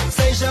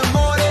 Seja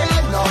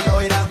morena,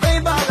 loira, vem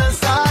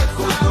balançar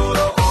com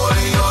duro.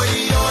 Oi, oi,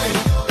 oi.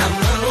 La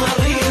mano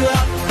arriba,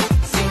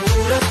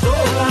 cintura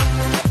sola,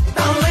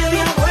 da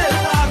media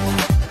vuelta,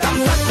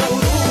 danza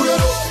duro.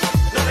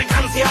 No te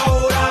canses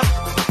ahora,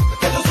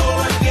 que esto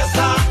solo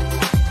empieza.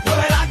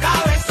 Mueve la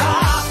cabeza,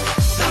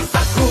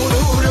 danza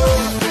duro.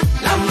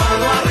 La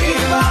mano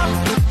arriba,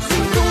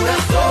 cintura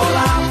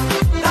sola,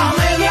 da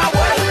media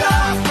vuelta,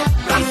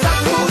 danza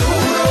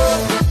duro.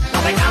 No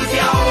te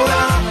canses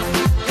ahora,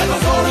 que esto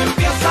solo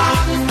empieza.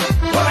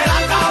 Mueve la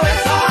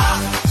cabeza,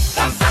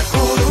 danza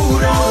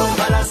duro.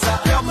 Balança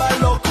é uma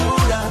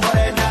loucura,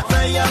 morena,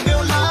 vem a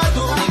meu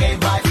lado. Ninguém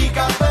vai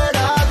ficar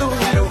parado.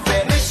 Quero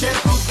ver mexer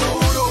com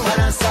tudo.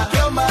 Balança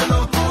é uma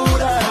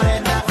loucura,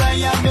 morena,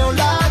 vem a meu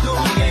lado.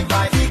 Ninguém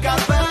vai ficar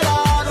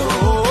parado.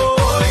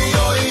 Oi,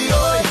 oi,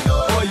 oi,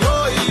 oi,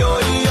 oi,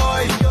 oi,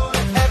 oi.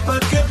 É pra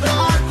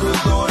quebrar com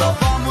duro,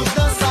 vamos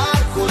dançar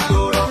com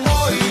duro.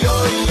 Oi,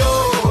 oi,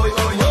 oi,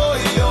 oi,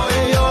 oi,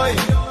 oi, oi.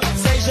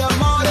 Seja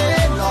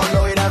morena,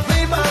 loira,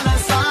 vem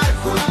balançar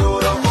com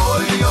duro.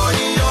 Oi, oi,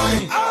 oi.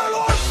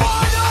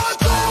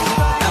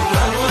 La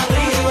mano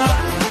arriba,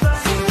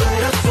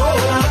 cintura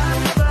sola,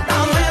 da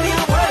media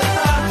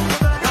vuelta,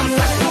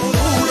 danza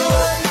duro.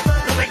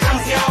 No te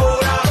canses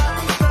ahora,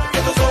 que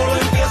esto solo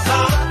empieza.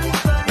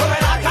 Mueve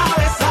la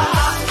cabeza,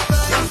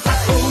 danza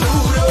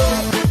duro.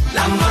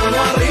 La mano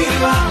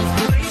arriba,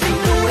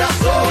 cintura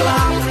sola,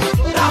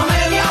 da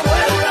media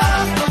vuelta,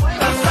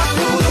 danza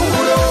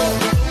duro.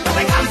 No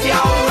te canses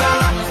ahora,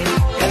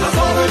 que esto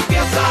solo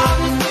empieza.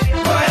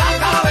 Mueve la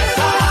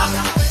cabeza,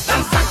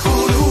 danza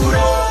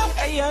duro.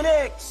 Hey,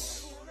 Onyx.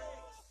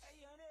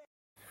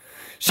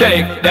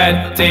 Shake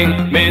that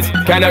thing, miss.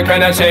 Can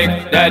I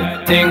shake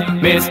that thing,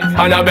 miss?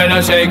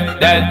 Annabella, shake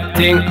that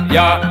thing,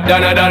 yeah.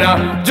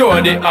 Donna,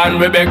 Jody and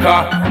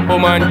Rebecca.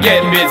 Woman,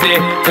 get busy.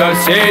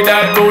 Just shake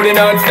that booty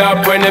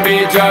non-stop when the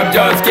beat drop.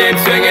 Just keep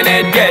swinging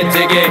it, get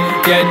jiggy.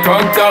 Get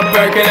drunk up,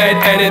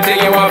 percolate anything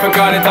you want.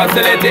 Because it's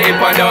oscillating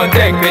if I don't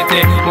take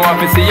pity. More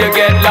to see you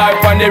get life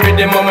on the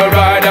rhythm of my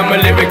ride. And my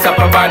lyrics up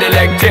about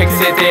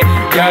electricity.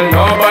 Girl,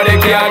 nobody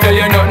can do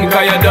you nothing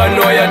cause you don't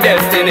know your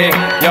destiny.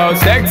 Yo,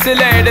 sexy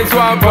ladies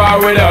want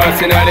part with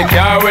us. You know they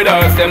care with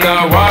us, them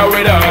not war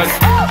with us.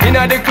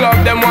 Inna the club,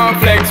 them want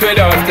flex with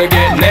us. To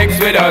get next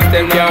with us,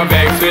 them can't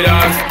vex with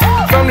us.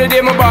 From the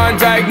day my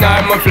bond, I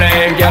ignite my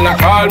flame. Girl, I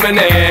call my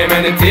name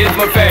and it is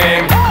my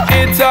fame.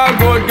 It's all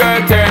good,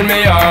 girl, turn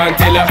me on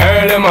till I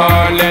earn them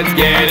on. Let's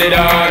get it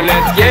on,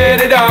 let's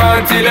get it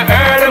on till I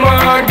earn them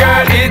on.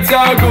 Girl, it's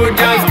all good,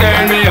 just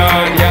turn me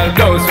on. Girl,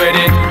 don't sweat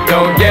it,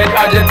 don't get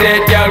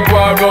agitated. Girl, go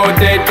and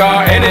rotate,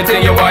 cause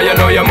anything you want, you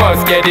know you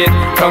must get it.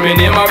 Coming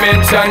in my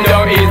mention,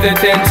 don't ease the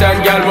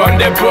tension. Girl, run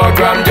the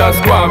program,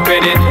 just go and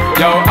fit it.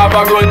 Yo, have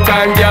a good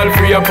time, girl,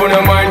 free up on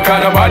your mind.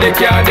 Cause nobody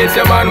can this,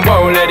 your man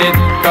won't let it.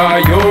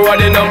 Cause you are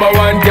the number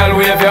one, girl,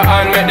 wave your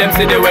hand, make them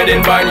see the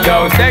wedding band.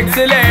 Yo,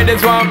 sexy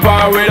ladies want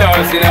power with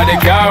us. Inna the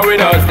car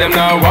with us, them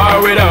now war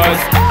with us.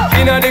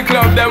 Inna the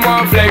club, them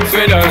want flex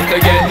with us. To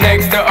get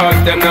next to us,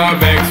 them now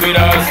vex with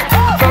us.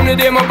 From the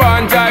day my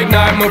bond, I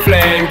ignite my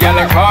flame. Girl,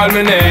 I call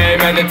my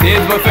name and it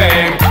is my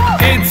fame.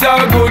 It's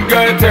all good,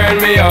 girl, turn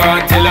me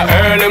on till I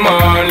earn them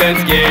on.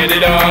 Let's get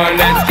it on,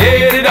 let's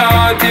get it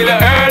on till I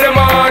earn them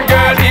on.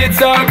 Girl,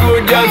 it's all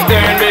good, just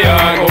turn me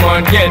on. Come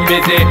on, get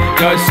busy,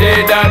 just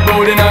shake that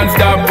booty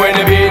non-stop. When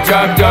the beat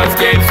drop, just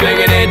keep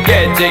swinging it,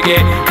 get jiggy.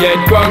 Get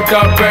crunked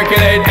up,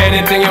 percolate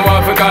anything you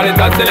want, for call it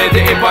oscillate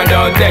it if I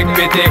don't take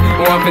pity.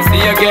 Want to see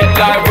you get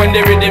live when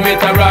the rhythm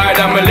it a ride.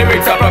 And my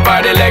lyrics are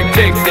provide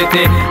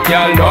electricity.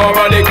 Girl,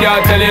 nobody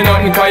can tell you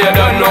nothing, cause you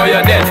don't know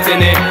your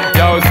destiny.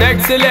 Yo,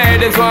 sexy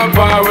ladies want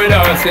power with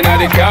us. Inna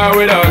the car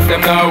with us,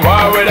 them now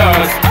war with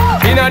us.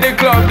 Inna the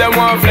club, them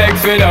want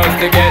flex with us.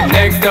 To get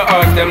next to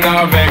us, them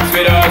now vex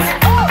with us.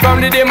 From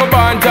the day my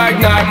bond, I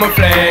ignite my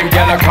flame.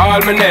 Girl, I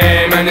call my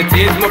name and it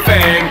is my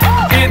fame.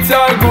 It's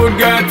all good,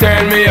 girl,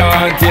 turn me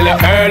on till I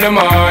earn them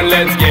on.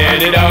 Let's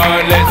get it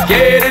on, let's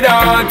get it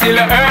on till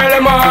I earn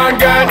them on.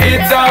 Girl,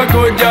 it's all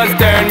good, just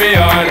turn me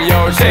on.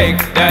 Yo, shake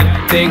that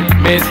thing,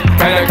 miss,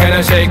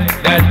 kinda shake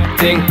that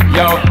thing.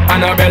 Yo,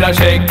 Annabella,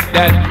 shake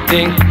that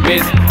thing,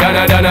 miss,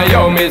 Donna,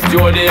 yo, Miss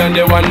Jody and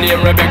the one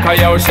named Rebecca.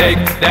 Yo, shake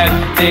that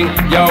thing,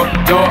 yo,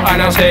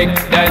 Joanna, shake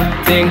that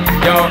thing.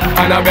 Yo,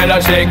 Annabella,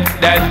 shake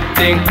that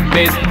thing,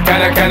 miss,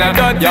 kinda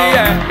dirty,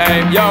 yeah.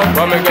 Hey, yo,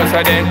 what me go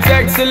say then?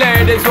 Sexy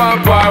ladies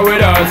want power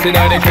with us.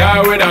 Inna the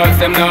car with us,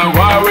 them now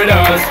war with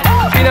us.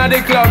 Inna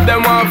the club,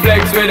 them want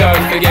flex with us.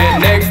 To get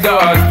next to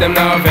us, them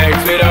now vex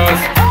with us.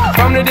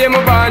 From the day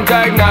my bond,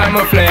 I ignite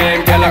my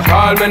flame. Girl, I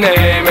call my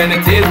name and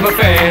it is my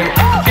fame.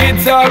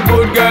 It's all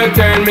good, girl,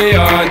 turn me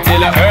on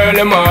till I earn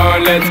them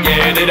on. Let's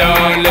get it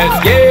on,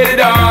 let's get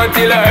it on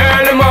till I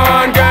earn them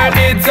on. Girl,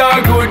 it's all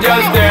good,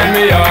 just turn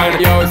me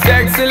on. Yo,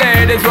 sexy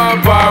ladies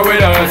want power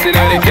with us.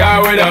 Inna the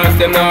car with us,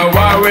 them now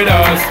war with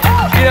us.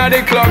 Inna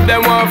the club,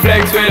 them want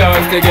flex with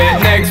us. To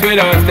get next with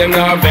us, them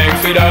now vex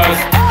with us.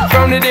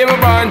 From the day my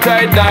bond,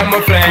 I ignite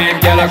my flame.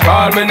 Girl, I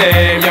call my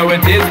name, yo,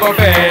 it is my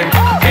fame.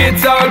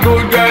 It's all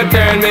good, girl,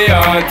 turn me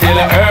on till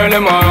I earn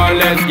them on.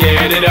 Let's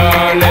get it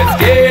on,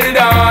 let's get it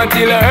on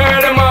till I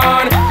earn them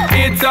on.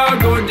 It's all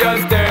good,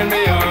 just turn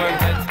me on.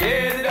 Let's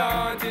get it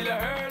on till I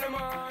earn them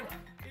on.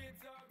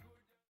 It's all good.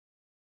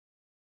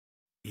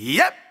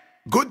 Yep,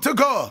 good to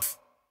go.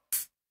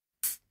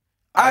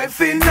 I've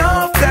seen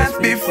enough dance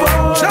before,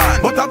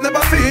 John, but I've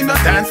never seen a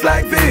dance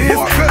like this.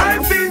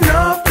 I've seen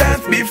enough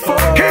dance before,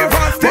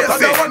 but I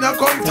don't wanna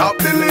come top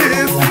the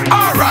list.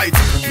 Alright,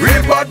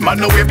 real bad man,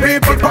 no we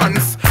people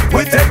pants.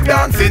 We take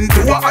dancing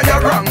to a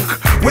higher rank.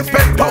 We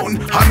spend pound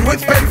and we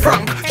spend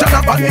franc.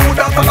 Jonathan New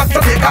dance a lot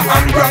Jamaica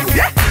and Grand.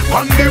 Yeah,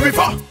 on the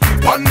river,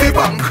 on the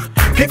bank.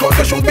 Kick out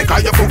the shoes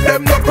because you put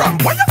them no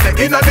cramp. Why you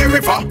say inna the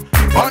river,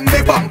 on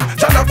the bank.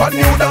 Jonathan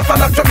New dance a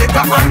lot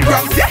Jamaica and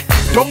Grand. Yeah.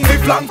 Down the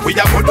flank, we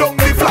a go down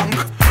the flank.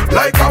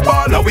 Like a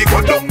baller, we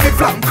go down the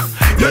flank.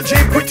 Your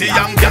Jeep pretty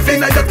young, gas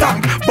inna your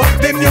tank. But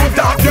the new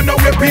dance, you know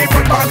where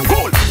people pass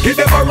cool. Give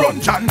them a run,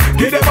 John,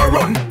 give them a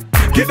run.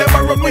 Give them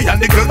a run, we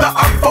and the girls that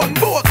have fun.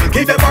 Both,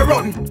 give them a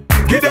run,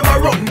 give them a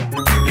run.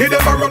 Give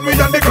them a run, we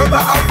and the girls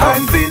that have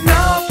fun. I've seen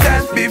enough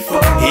dance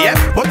before, yeah,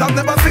 but I've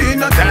never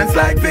seen a dance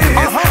like this.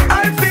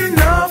 I've seen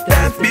enough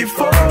dance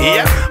before,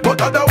 yeah, but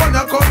I don't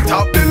wanna come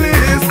top the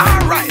list.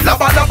 Alright,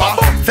 lava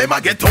lava. Say my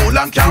get tall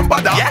and can't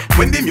bother. Yeah.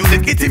 When the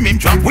music hit him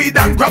drop weed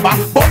and grabber.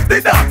 Bust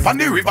the dance from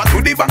the river to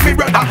the bank, me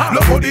brother.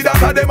 Love how the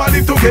dancer them a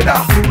live together.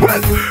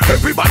 Well,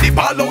 everybody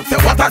ball out, say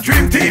what a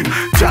dream team.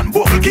 John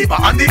Bogle keeper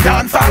and the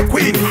dancer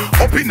queen.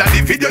 Up in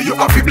the video you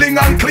have to bling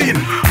and clean.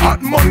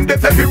 Hot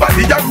Mondays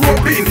everybody a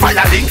groping.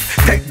 Fire links,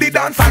 take the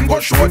dance and go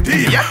show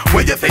team. Yeah.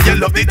 When you say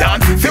you love the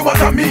dance, say what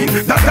I mean.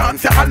 The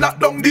dance you a lock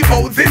down the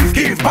housing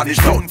scheme.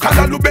 Spanish town,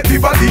 Calalu, Betty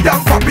Valley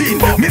and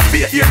Papine. Miss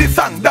Faye hear the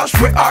song, dash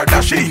where are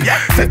dashing. Yeah.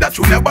 Say that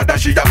you never that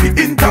she a be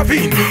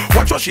intervene.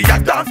 Watch how she a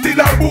dance till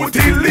her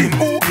booty lean.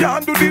 Who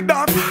can do the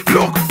dance?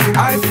 Look,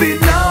 I've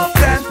seen enough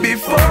dance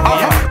before,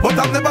 but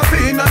I've never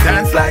seen a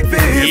dance like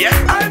this. Yeah.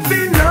 I've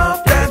seen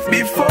enough dance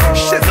before,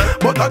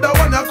 but I don't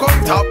wanna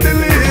come top the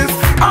list.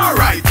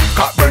 Alright,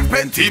 Cockburn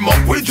pen team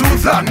up with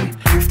Juzan.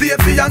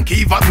 Stacey and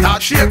Kiva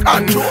start shake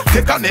and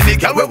take on any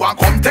girl we want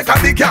come take a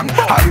the gang.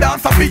 And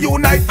dance up,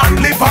 unite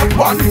and live as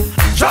one.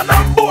 John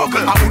and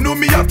Bogle, I know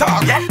me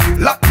attack.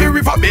 Lock the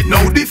river bed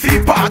now the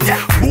sea part.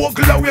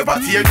 Bogle a wave a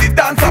tear the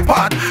dance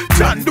apart.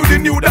 John do the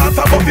new dance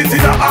about it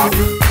in a half.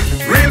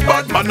 Real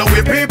bad man now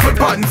we people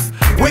pants.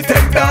 We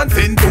take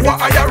dancing to a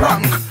higher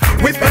rank.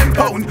 We spend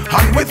pound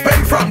and we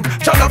spend franc.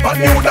 John up a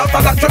new dance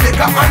like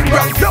Jamaica and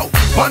Bronx. Yo,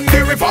 on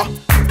the river,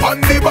 on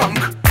the bank.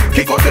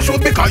 Kick out the shoes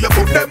because you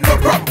put them no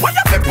cramp. When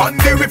you say on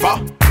the river,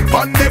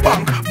 on the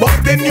bank. But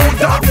the new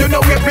dance you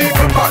know we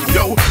people pants.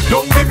 Yo,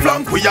 down the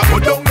flank, we a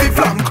go down the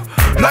flank.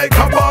 Like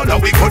a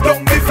baller we go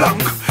down the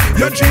flank.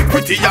 You cheap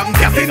pretty young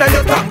gas in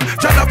your tank.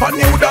 John up a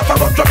new dance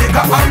about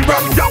Jamaica and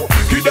Bronx. Yo,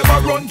 give them a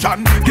run,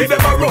 John, give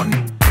them a run.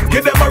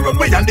 Give them a run,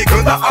 me and the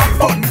girls that have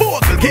fun.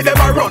 Both, give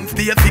them a run,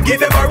 Stacy, give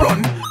them a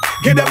run.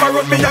 Give them a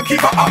run, me and keep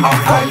a fun.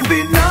 I've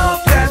seen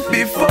enough dance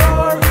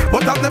before,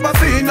 but I've never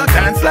seen a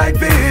dance like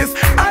this.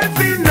 I've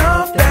seen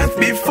enough dance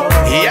before,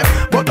 yeah,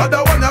 but I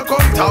don't wanna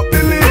come top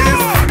the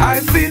list.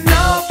 I've seen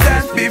enough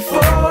dance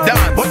before,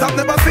 dance, but I've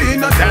never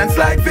seen a dance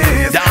like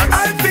this. Dance.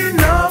 I've seen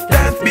enough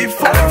dance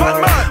before, Elephant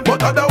man,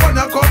 but I don't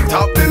wanna come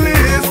top the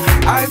list.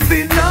 I've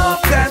seen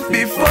enough dance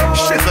before,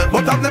 shizzle,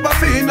 but I've never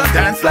seen a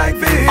dance like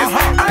this.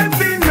 I've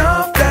seen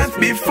enough dance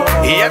before,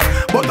 yeah,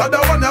 but I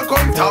don't wanna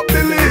come top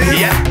the list.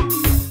 Yeah.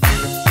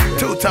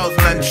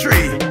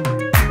 2003,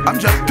 I'm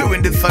just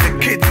doing this for the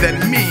kids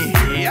and me,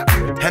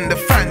 and the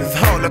fans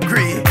all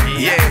agree.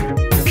 Yeah,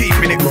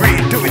 keeping it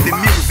real, doing the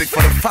music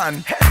for the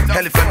fun.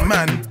 Elephant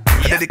man,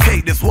 I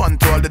dedicate this one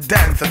to all the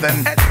dancers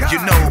and you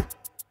know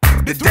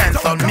the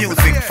dance on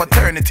music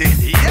fraternity.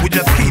 We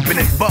just keeping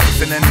it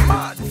bumping and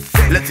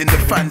letting the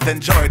fans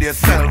enjoy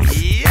themselves.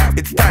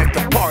 It's time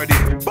to party.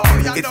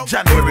 It's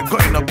January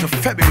going up to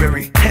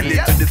February,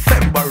 heading to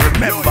December.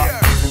 Remember,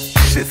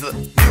 shizzle,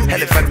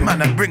 Elephant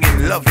man and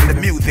bringing love in the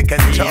music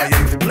and joy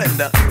and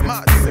splendor.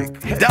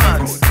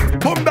 Dance,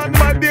 boom down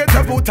my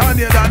deja vu,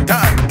 Tanya dan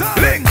time.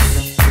 Bling,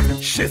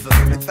 shizzle,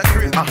 it's a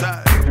crazy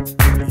time.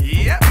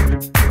 Yeah,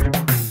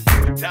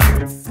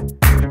 dance.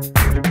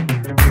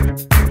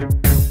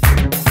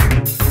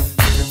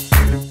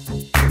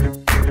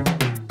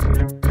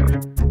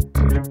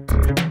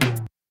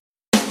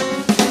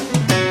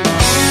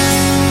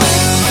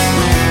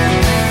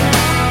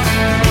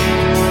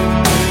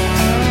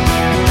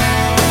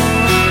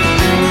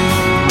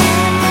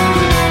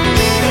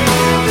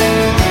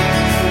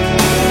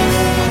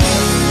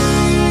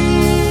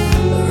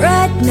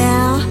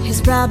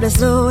 Probably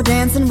slow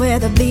dancing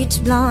with a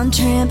bleach blonde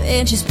tramp,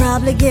 and she's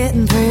probably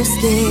getting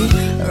thirsty.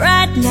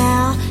 Right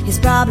now, he's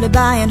probably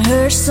buying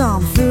her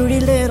some fruity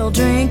little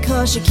drink,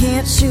 cause she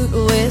can't shoot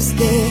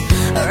whiskey.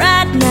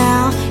 Right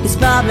now, he's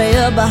probably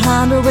up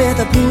behind her with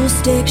a pool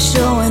stick,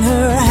 showing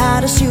her how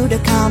to shoot a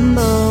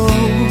combo.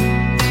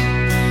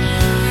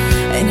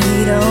 And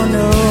he don't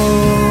know.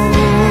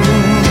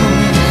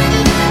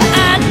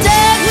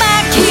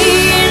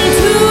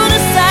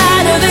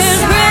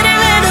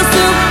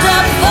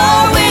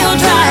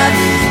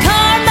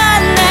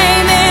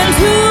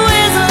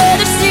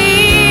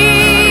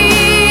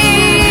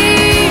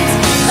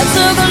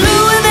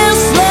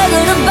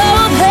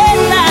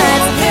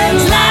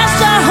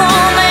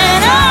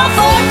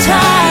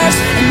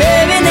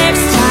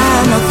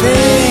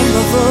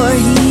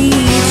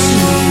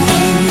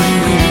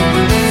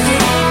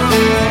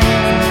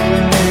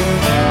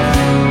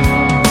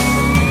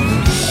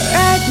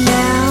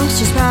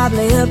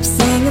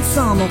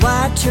 Some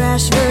white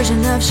trash version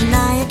of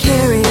Shania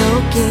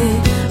karaoke.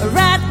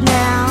 Right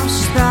now,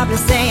 she's probably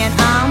saying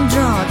I'm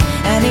drunk,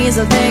 and he's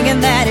thinking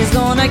that he's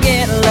gonna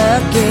get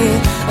lucky.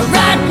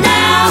 Right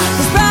now,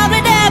 he's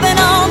probably dabbing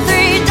on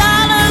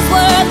 $3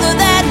 worth of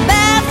that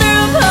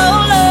bathroom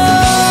polo.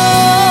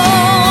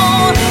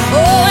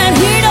 Oh, and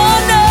he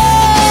don't know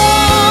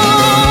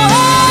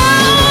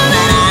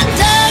that I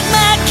dug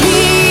my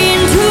key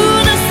into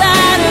the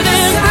side of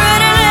his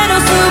pretty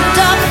little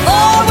souped-up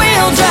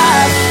four-wheel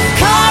drive.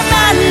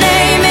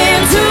 Name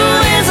into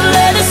his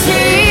leather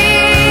seats.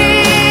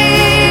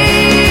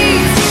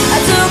 I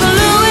took a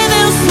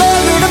Louisville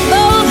slugger to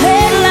both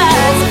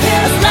headlights.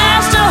 I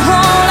slashed a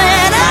hole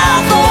in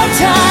all 4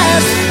 times.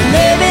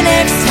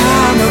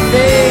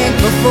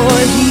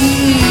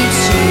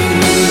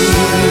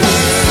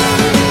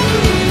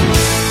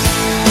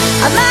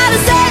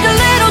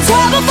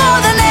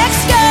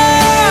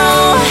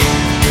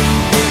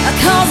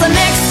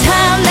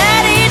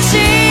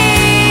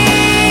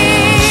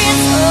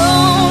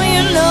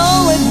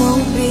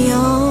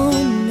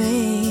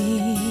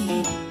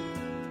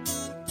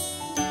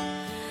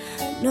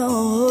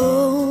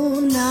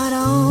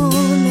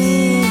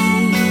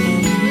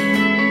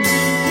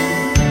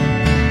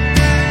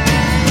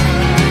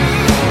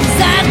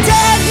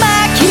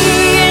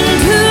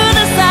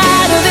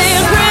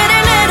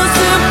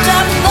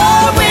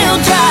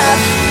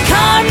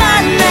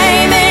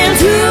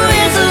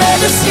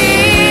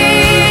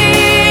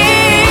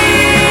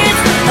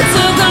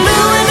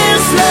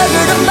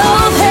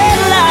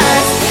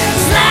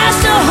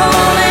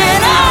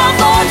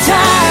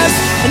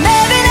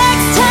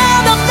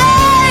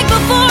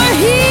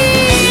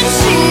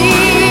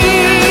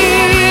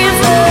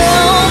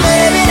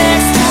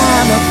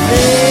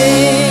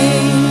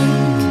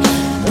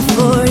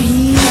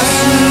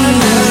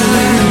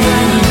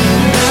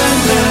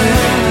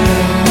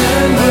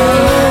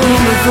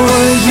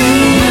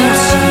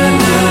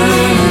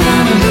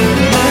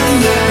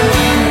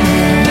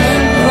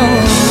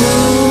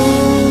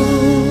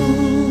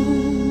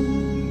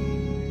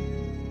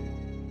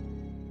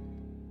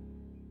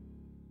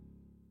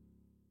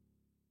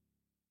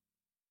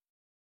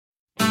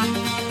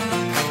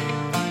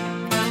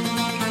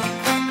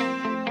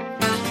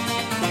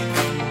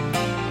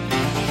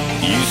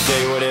 You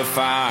say, what if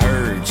I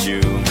hurt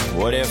you?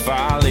 What if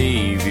I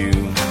leave you?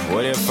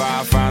 What if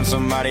I find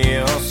somebody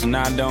else and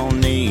I don't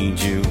need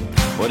you?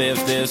 What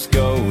if this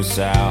goes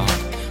south?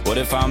 What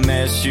if I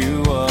mess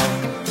you up?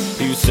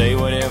 You say,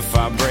 what if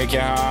I break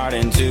your heart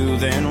in two,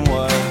 then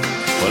what?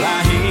 Well,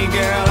 I hear you,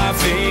 girl, I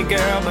feel you,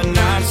 girl, but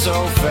not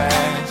so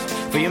fast.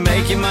 Before you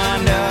make your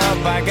mind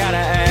up, I gotta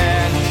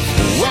ask,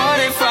 what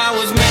if I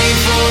was made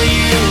for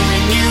you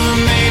and you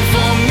were made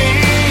for me?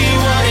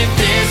 What if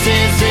this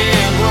is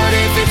it? What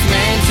if it's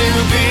meant to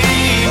be?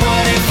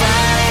 What if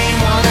I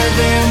ain't one of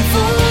them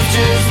fools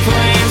just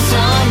playing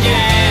some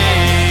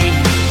game?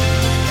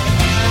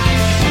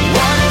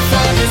 What if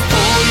I just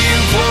pull you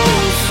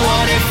close?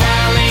 What if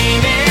I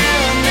lean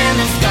in and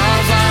the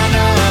stars line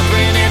up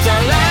and it's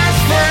our last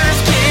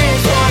first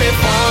kiss? What if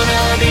one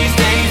of these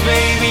days,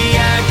 baby,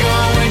 I go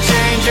and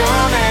change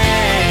your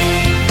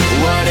name?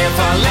 What if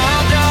I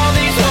loved all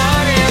these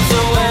what ifs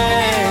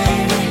away?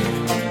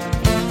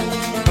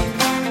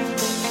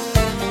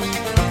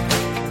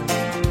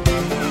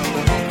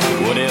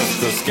 What if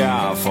the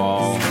sky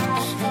falls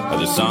or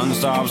the sun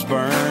stops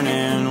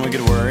burning? We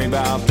could worry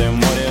about them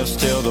what ifs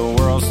till the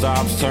world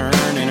stops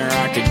turning. Or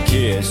I could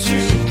kiss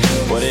you.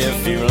 What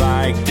if you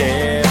liked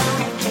it?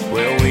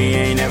 Well, we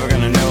ain't ever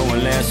gonna know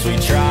unless we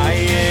try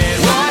it.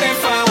 What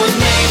if I was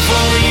made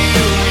for you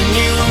and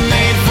you were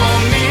made for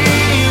me?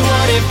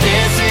 What if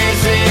this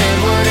is it?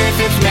 What if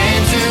it's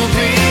meant to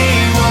be?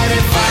 What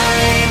if I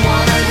ain't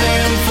one of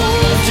them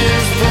fools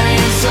just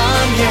playing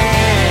some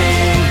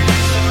game?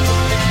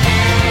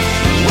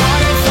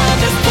 What if I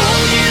just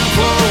pull you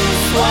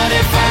close? What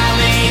if I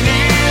lean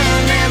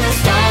in and the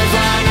stars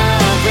line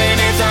up and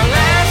it's our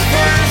last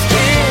first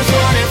kiss?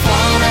 What if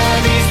one of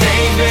these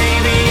days,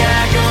 baby,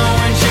 I go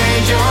and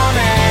change your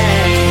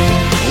name?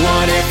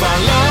 What if I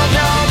loved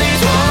all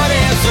these what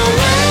ifs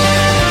away?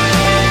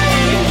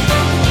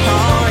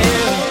 Oh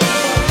yeah.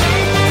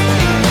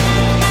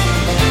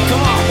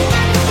 Come on.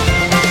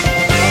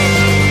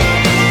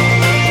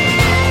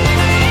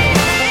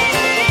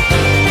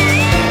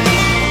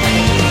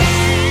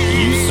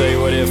 You say,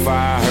 what if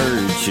I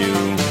hurt you?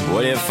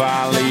 What if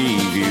I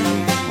leave you?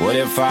 What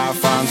if I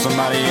find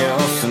somebody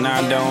else and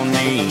I don't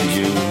need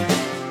you?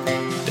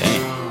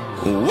 Damn.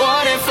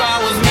 What if I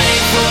was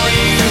made for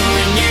you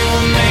and you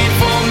were made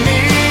for me?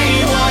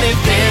 What if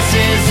this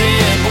is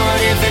it? What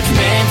if it's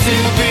meant to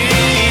be?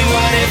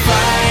 What if I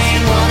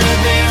ain't one of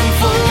them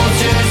fools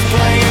just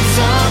playing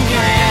some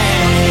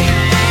game?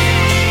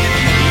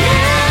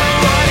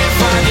 Yeah, what if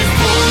I just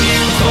pull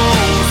you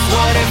close?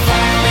 What if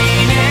I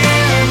lean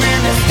in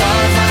and the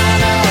stars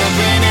line up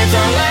and it's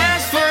our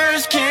last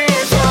first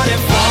kiss? What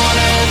if one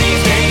of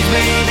these days,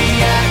 baby,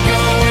 I go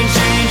and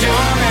change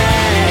your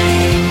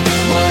name?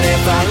 What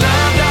if I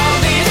loved all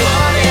these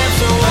what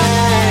ifs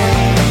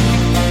away?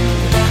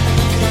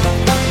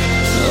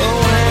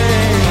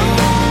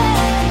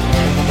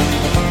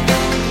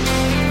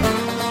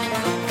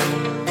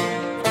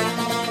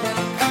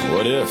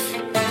 What if?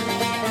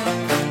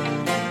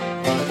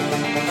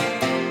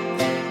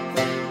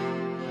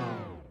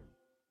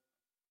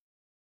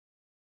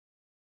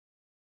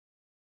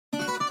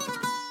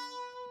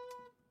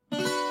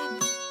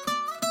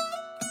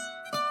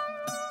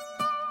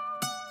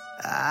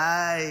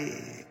 Ay.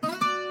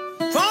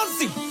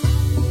 Fonsi.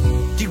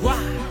 Chihuahua.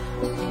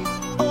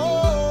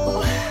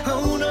 Oh,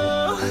 oh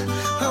no,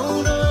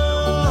 oh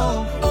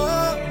no,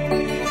 oh,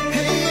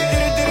 hey.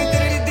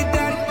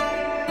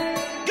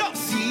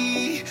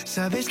 Sí,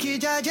 sabes que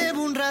ya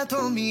llevo un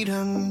rato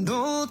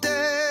mirándote.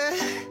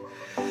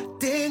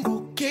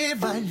 Tengo que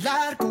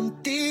bailar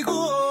contigo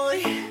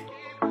hoy.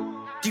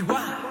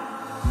 Chihuahua.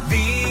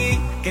 Vi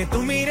que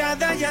tu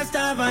mirada ya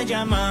estaba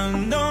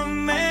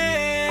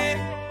llamándome.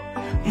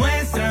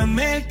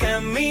 Muéstrame el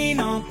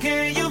camino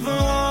que yo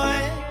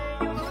voy.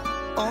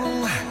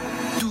 Oh,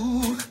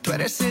 tú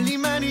eres el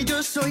imán y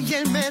yo soy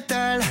el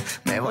metal.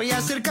 Me voy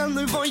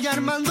acercando y voy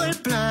armando el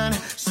plan.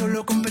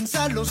 Solo con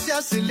pensarlo se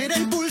acelera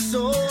el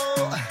pulso.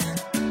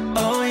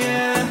 Oh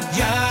yeah,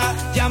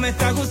 ya me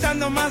está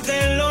gustando más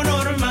de lo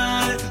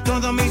normal.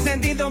 Todos mis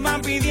sentidos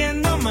van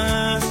pidiendo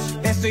más.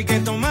 Esto hay que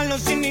tomarlo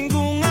sin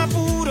ningún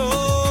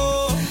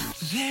apuro.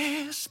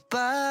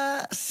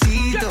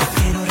 Despacito,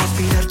 quiero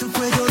respirar tu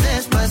cuello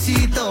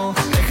despacito.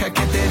 Deja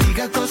que te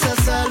diga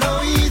cosas al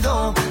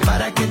oído,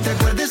 para que te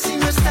acuerdes si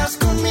no estás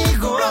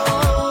conmigo.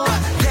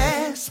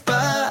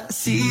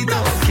 Despacito,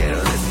 quiero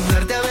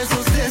desnudarte a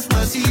besos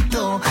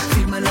despacito.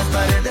 Firma las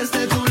paredes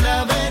de tu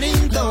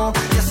laberinto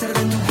y hacer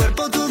de tu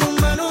cuerpo todo un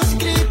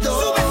manuscrito.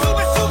 Sube,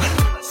 sube, sube,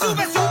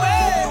 sube,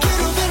 sube.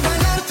 Quiero ver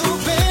bailar tu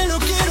pelo,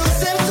 quiero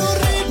ser tu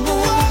ritmo.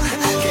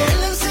 Que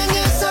le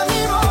enseñes a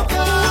mi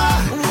boca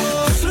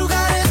tus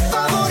lugares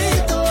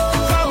favoritos.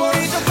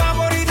 Favorito,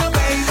 favorito,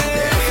 baby.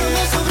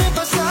 Déjame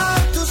sobrepasar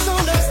tus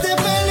zonas de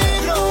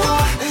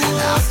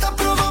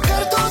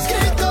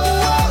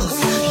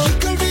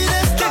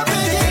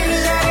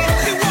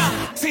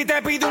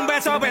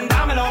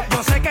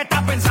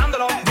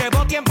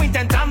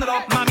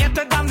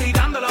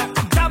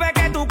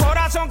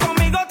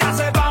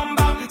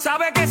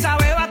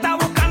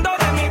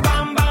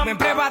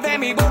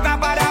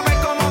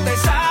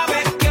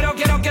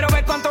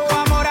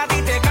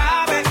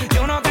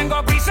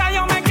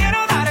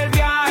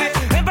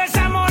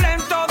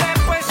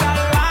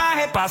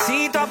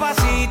Pasito a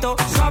pasito,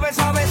 suave,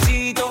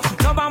 suavecito,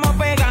 nos vamos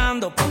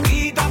pegando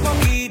poquito a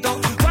poquito.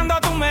 Cuando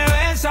tú me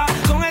besas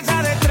con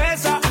esa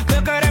destreza,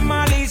 veo que eres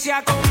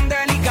malicia con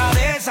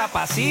delicadeza.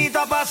 Pasito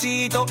a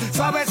pasito,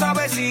 suave,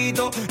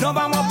 suavecito, nos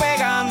vamos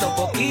pegando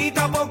poquito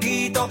a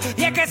poquito.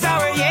 Y es que esa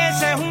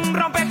belleza es un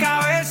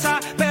rompecabezas,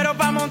 pero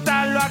para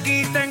montarlo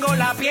aquí tengo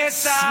la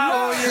pieza.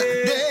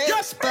 Oye,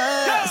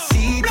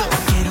 despacito,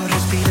 quiero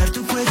respirar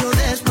tu cuello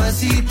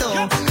despacito.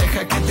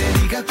 Deja que te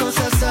diga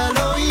cosas al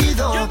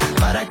oído,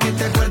 para que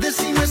te acuerdes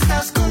si no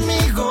estás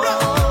conmigo.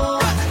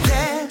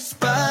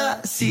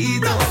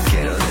 Despacito,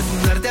 quiero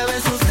desnudarte a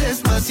besos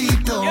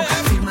despacito.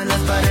 Firma las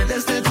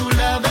paredes de tu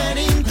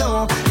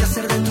laberinto y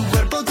hacer de tu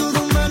cuerpo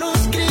todo un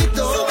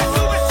manuscrito. Sube,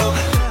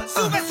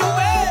 sube,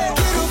 sube.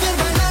 Quiero ver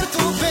bailar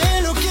tu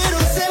pelo, quiero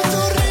ser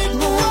tu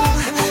ritmo.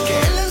 Que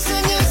le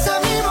enseñes a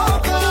mi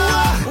boca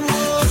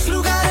tus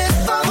lugares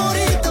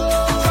favoritos.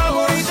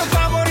 Favorito,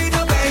 favorito,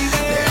 baby.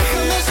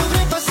 Déjame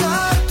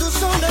sobrepasar tus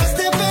zonas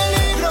de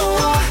peligro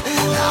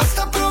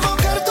hasta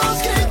provocar tus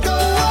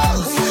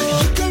gritos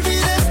y que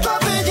olvides tu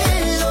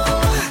apellido.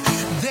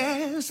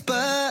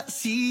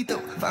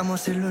 Despacito, vamos a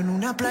hacerlo en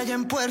una playa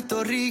en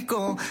Puerto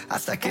Rico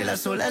hasta que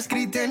las olas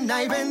griten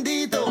ay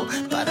bendito,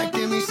 para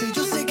que mi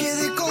sello se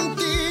quede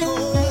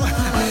contigo.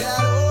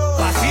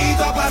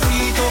 Pasito a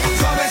pasito,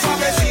 suave,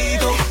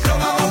 suavecito, nos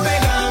vamos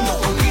pegando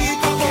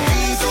poquito a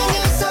poquito.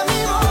 Enseñas a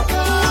mi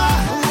boca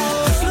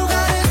tus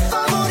lugares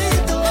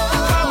favoritos.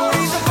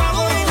 Favorito,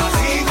 favorito.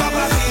 Pasito a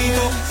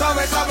pasito,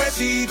 suave,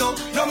 suavecito,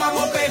 nos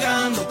vamos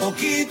pegando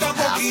poquito a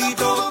poquito. Hasta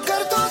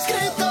provocar tus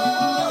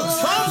gritos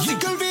y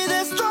que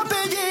olvides tu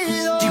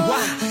apellido.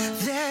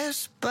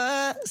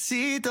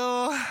 Despacito.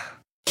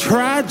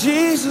 Try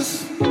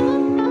Jesus,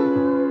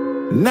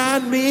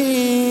 not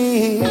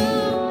me.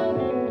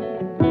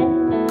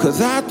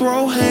 'Cause I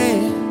throw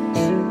hands.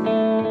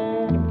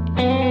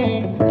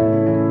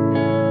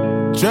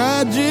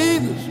 Try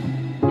Jesus,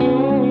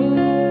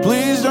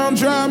 please don't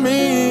try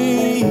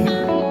me.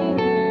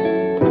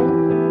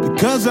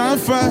 Because I'm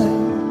fine.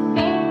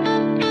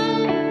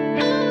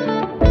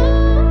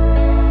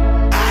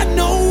 I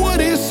know what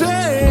he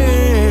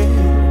said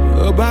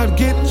about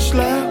getting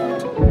slapped.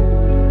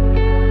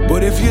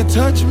 But if you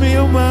touch me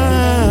or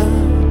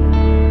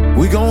mine,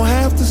 we gon'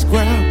 have to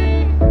scrap.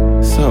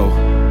 So,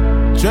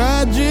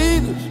 try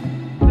Jesus,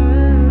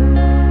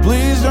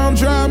 please don't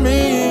try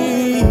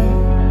me.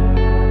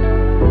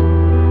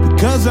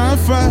 Because I'm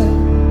fine.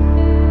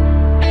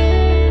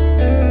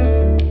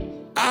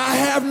 I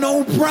have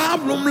no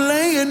problem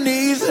laying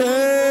these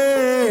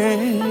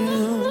hands.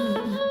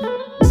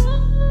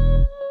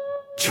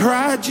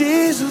 Try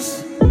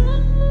Jesus,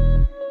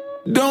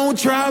 don't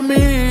try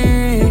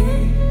me.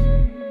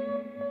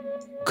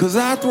 'Cause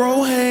I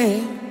throw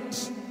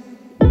hands.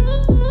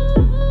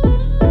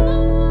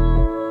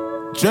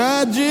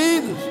 Try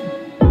Jesus,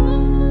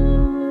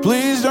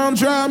 please don't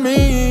try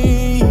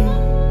me.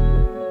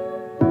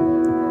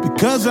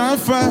 Because I'm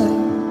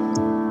fine.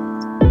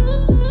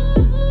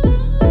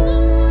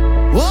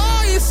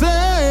 Oh, you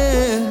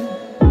said,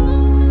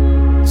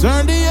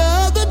 turn the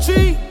other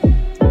cheek.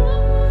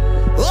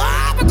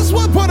 Oh, but this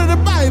one part of the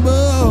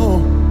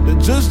Bible that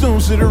just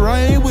don't sit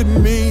right with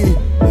me.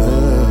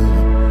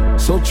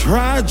 So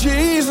try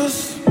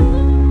Jesus,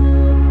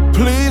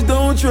 please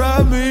don't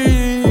try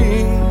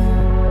me.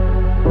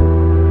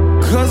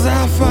 'Cause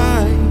I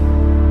find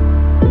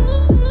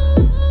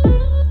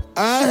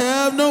I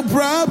have no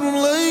problem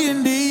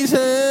laying these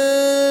hands.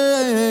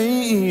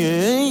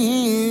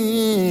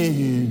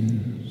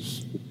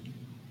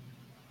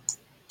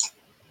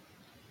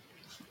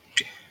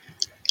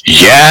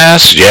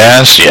 Yes,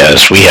 yes,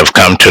 yes. We have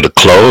come to the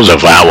close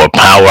of our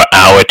Power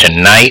Hour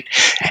tonight.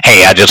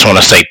 Hey, I just want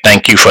to say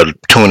thank you for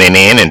tuning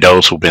in, and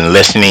those who've been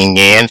listening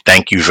in,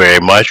 thank you very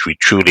much. We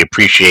truly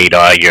appreciate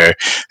all your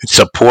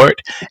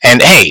support.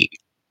 And hey,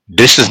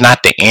 this is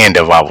not the end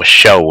of our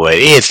show. It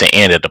is the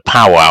end of the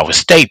Power Hour.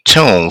 Stay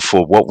tuned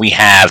for what we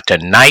have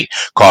tonight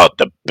called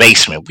The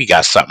Basement. We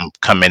got something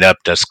coming up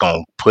that's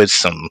going to put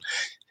some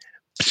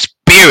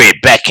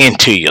spirit back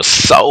into your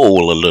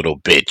soul a little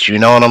bit. You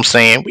know what I'm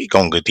saying? We're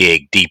going to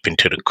dig deep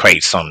into the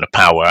crates on the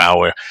Power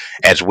Hour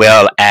as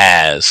well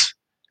as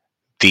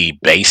The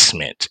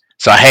Basement.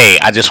 So, hey,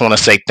 I just want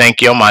to say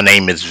thank you. My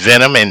name is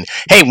Venom. And,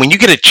 hey, when you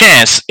get a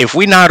chance, if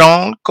we're not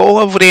on, go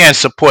over there and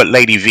support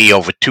Lady V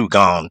over Too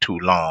Gone Too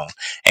Long.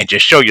 And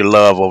just show your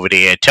love over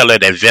there. Tell her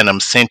that Venom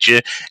sent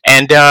you.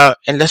 And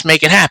let's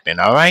make it happen,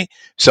 all right?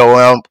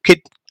 So,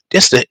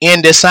 just to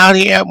end this out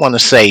here, I want to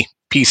say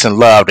peace and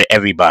love to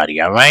everybody,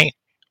 all right?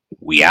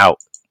 We out.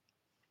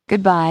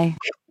 Goodbye.